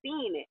aren't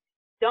seeing it.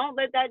 Don't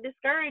let that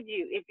discourage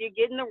you. If you're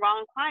getting the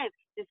wrong clients,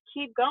 just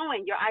keep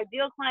going. Your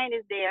ideal client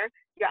is there.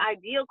 Your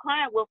ideal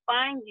client will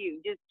find you.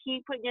 Just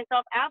keep putting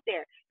yourself out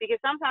there, because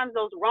sometimes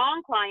those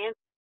wrong clients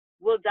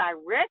will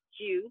direct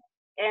you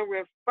and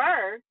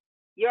refer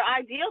your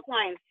ideal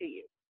clients to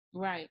you.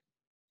 Right.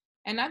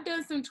 And I've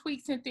done some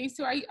tweaks and things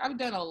too. I've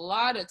done a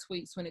lot of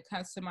tweaks when it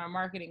comes to my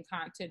marketing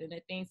content and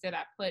the things that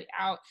I put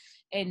out.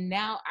 And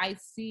now I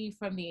see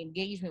from the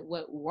engagement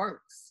what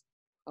works.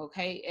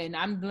 Okay. And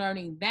I'm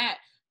learning that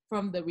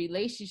from the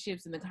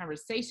relationships and the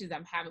conversations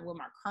I'm having with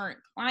my current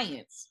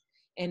clients,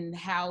 and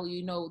how,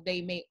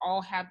 they may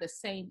all have the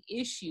same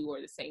issue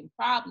or the same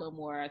problem,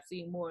 or I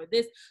see more of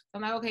this. So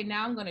I'm like, okay,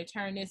 now I'm going to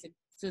turn this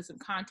into some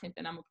content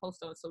that I'm going to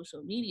post on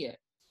social media,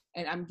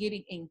 and I'm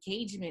getting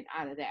engagement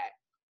out of that.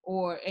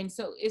 And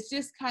so it's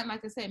just kind of,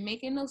 like I said,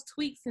 making those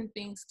tweaks and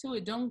things to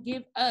it. Don't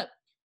give up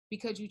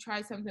because you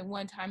tried something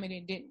one time and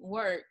it didn't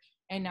work,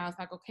 and now it's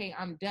like, okay,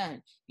 I'm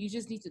done. You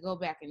just need to go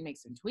back and make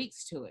some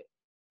tweaks to it.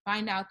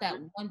 Find out that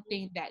one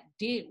thing that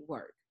did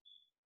work,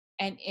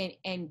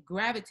 and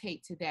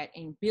gravitate to that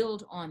and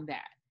build on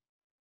that.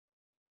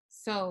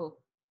 So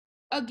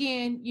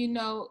again,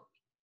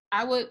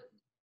 I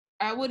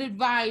would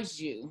advise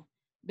you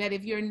that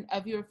if you're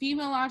a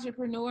female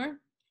entrepreneur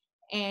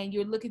and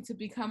you're looking to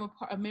become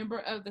a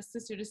member of the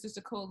Sister to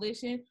Sister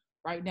Coalition,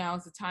 right now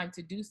is the time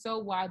to do so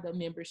while the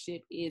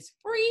membership is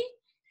free.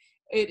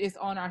 It is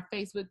on our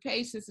Facebook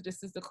page, Sister to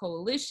Sister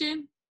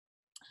Coalition.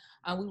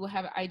 We will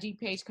have an IG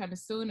page coming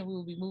soon, and we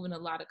will be moving a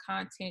lot of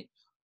content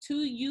to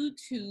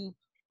YouTube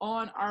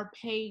on our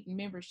paid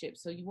membership.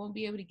 So you won't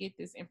be able to get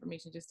this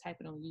information, just type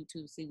it on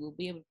YouTube. See, we'll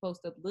be able to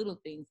post up little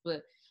things,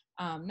 but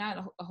not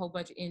a whole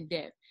bunch of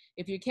in-depth.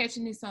 If you're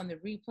catching this on the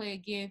replay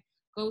again,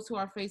 go to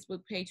our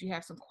Facebook page. You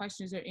have some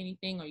questions or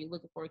anything, or you're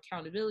looking for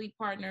accountability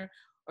partner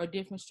or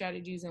different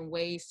strategies and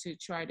ways to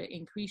try to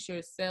increase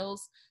your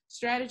sales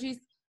strategies,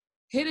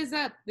 hit us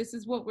up. This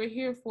is what we're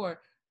here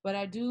for. But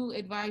I do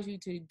advise you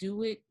to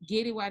do it,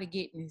 get it while the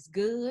getting is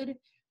good,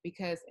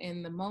 because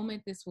in the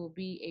moment, this will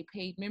be a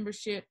paid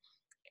membership.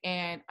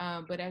 And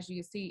but as you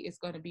can see, it's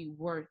going to be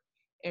worth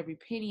every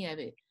penny of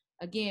it.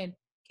 Again,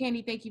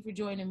 Candy, thank you for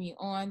joining me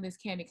on this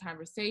Candid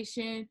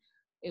Conversation.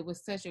 It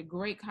was such a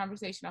great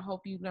conversation. I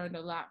hope you learned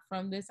a lot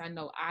from this. I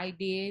know I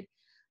did.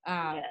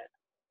 Yes.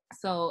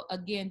 So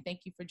again,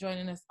 thank you for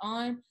joining us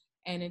on.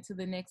 And until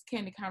the next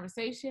Candid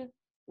Conversation,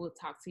 we'll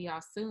talk to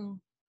y'all soon.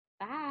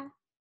 Bye.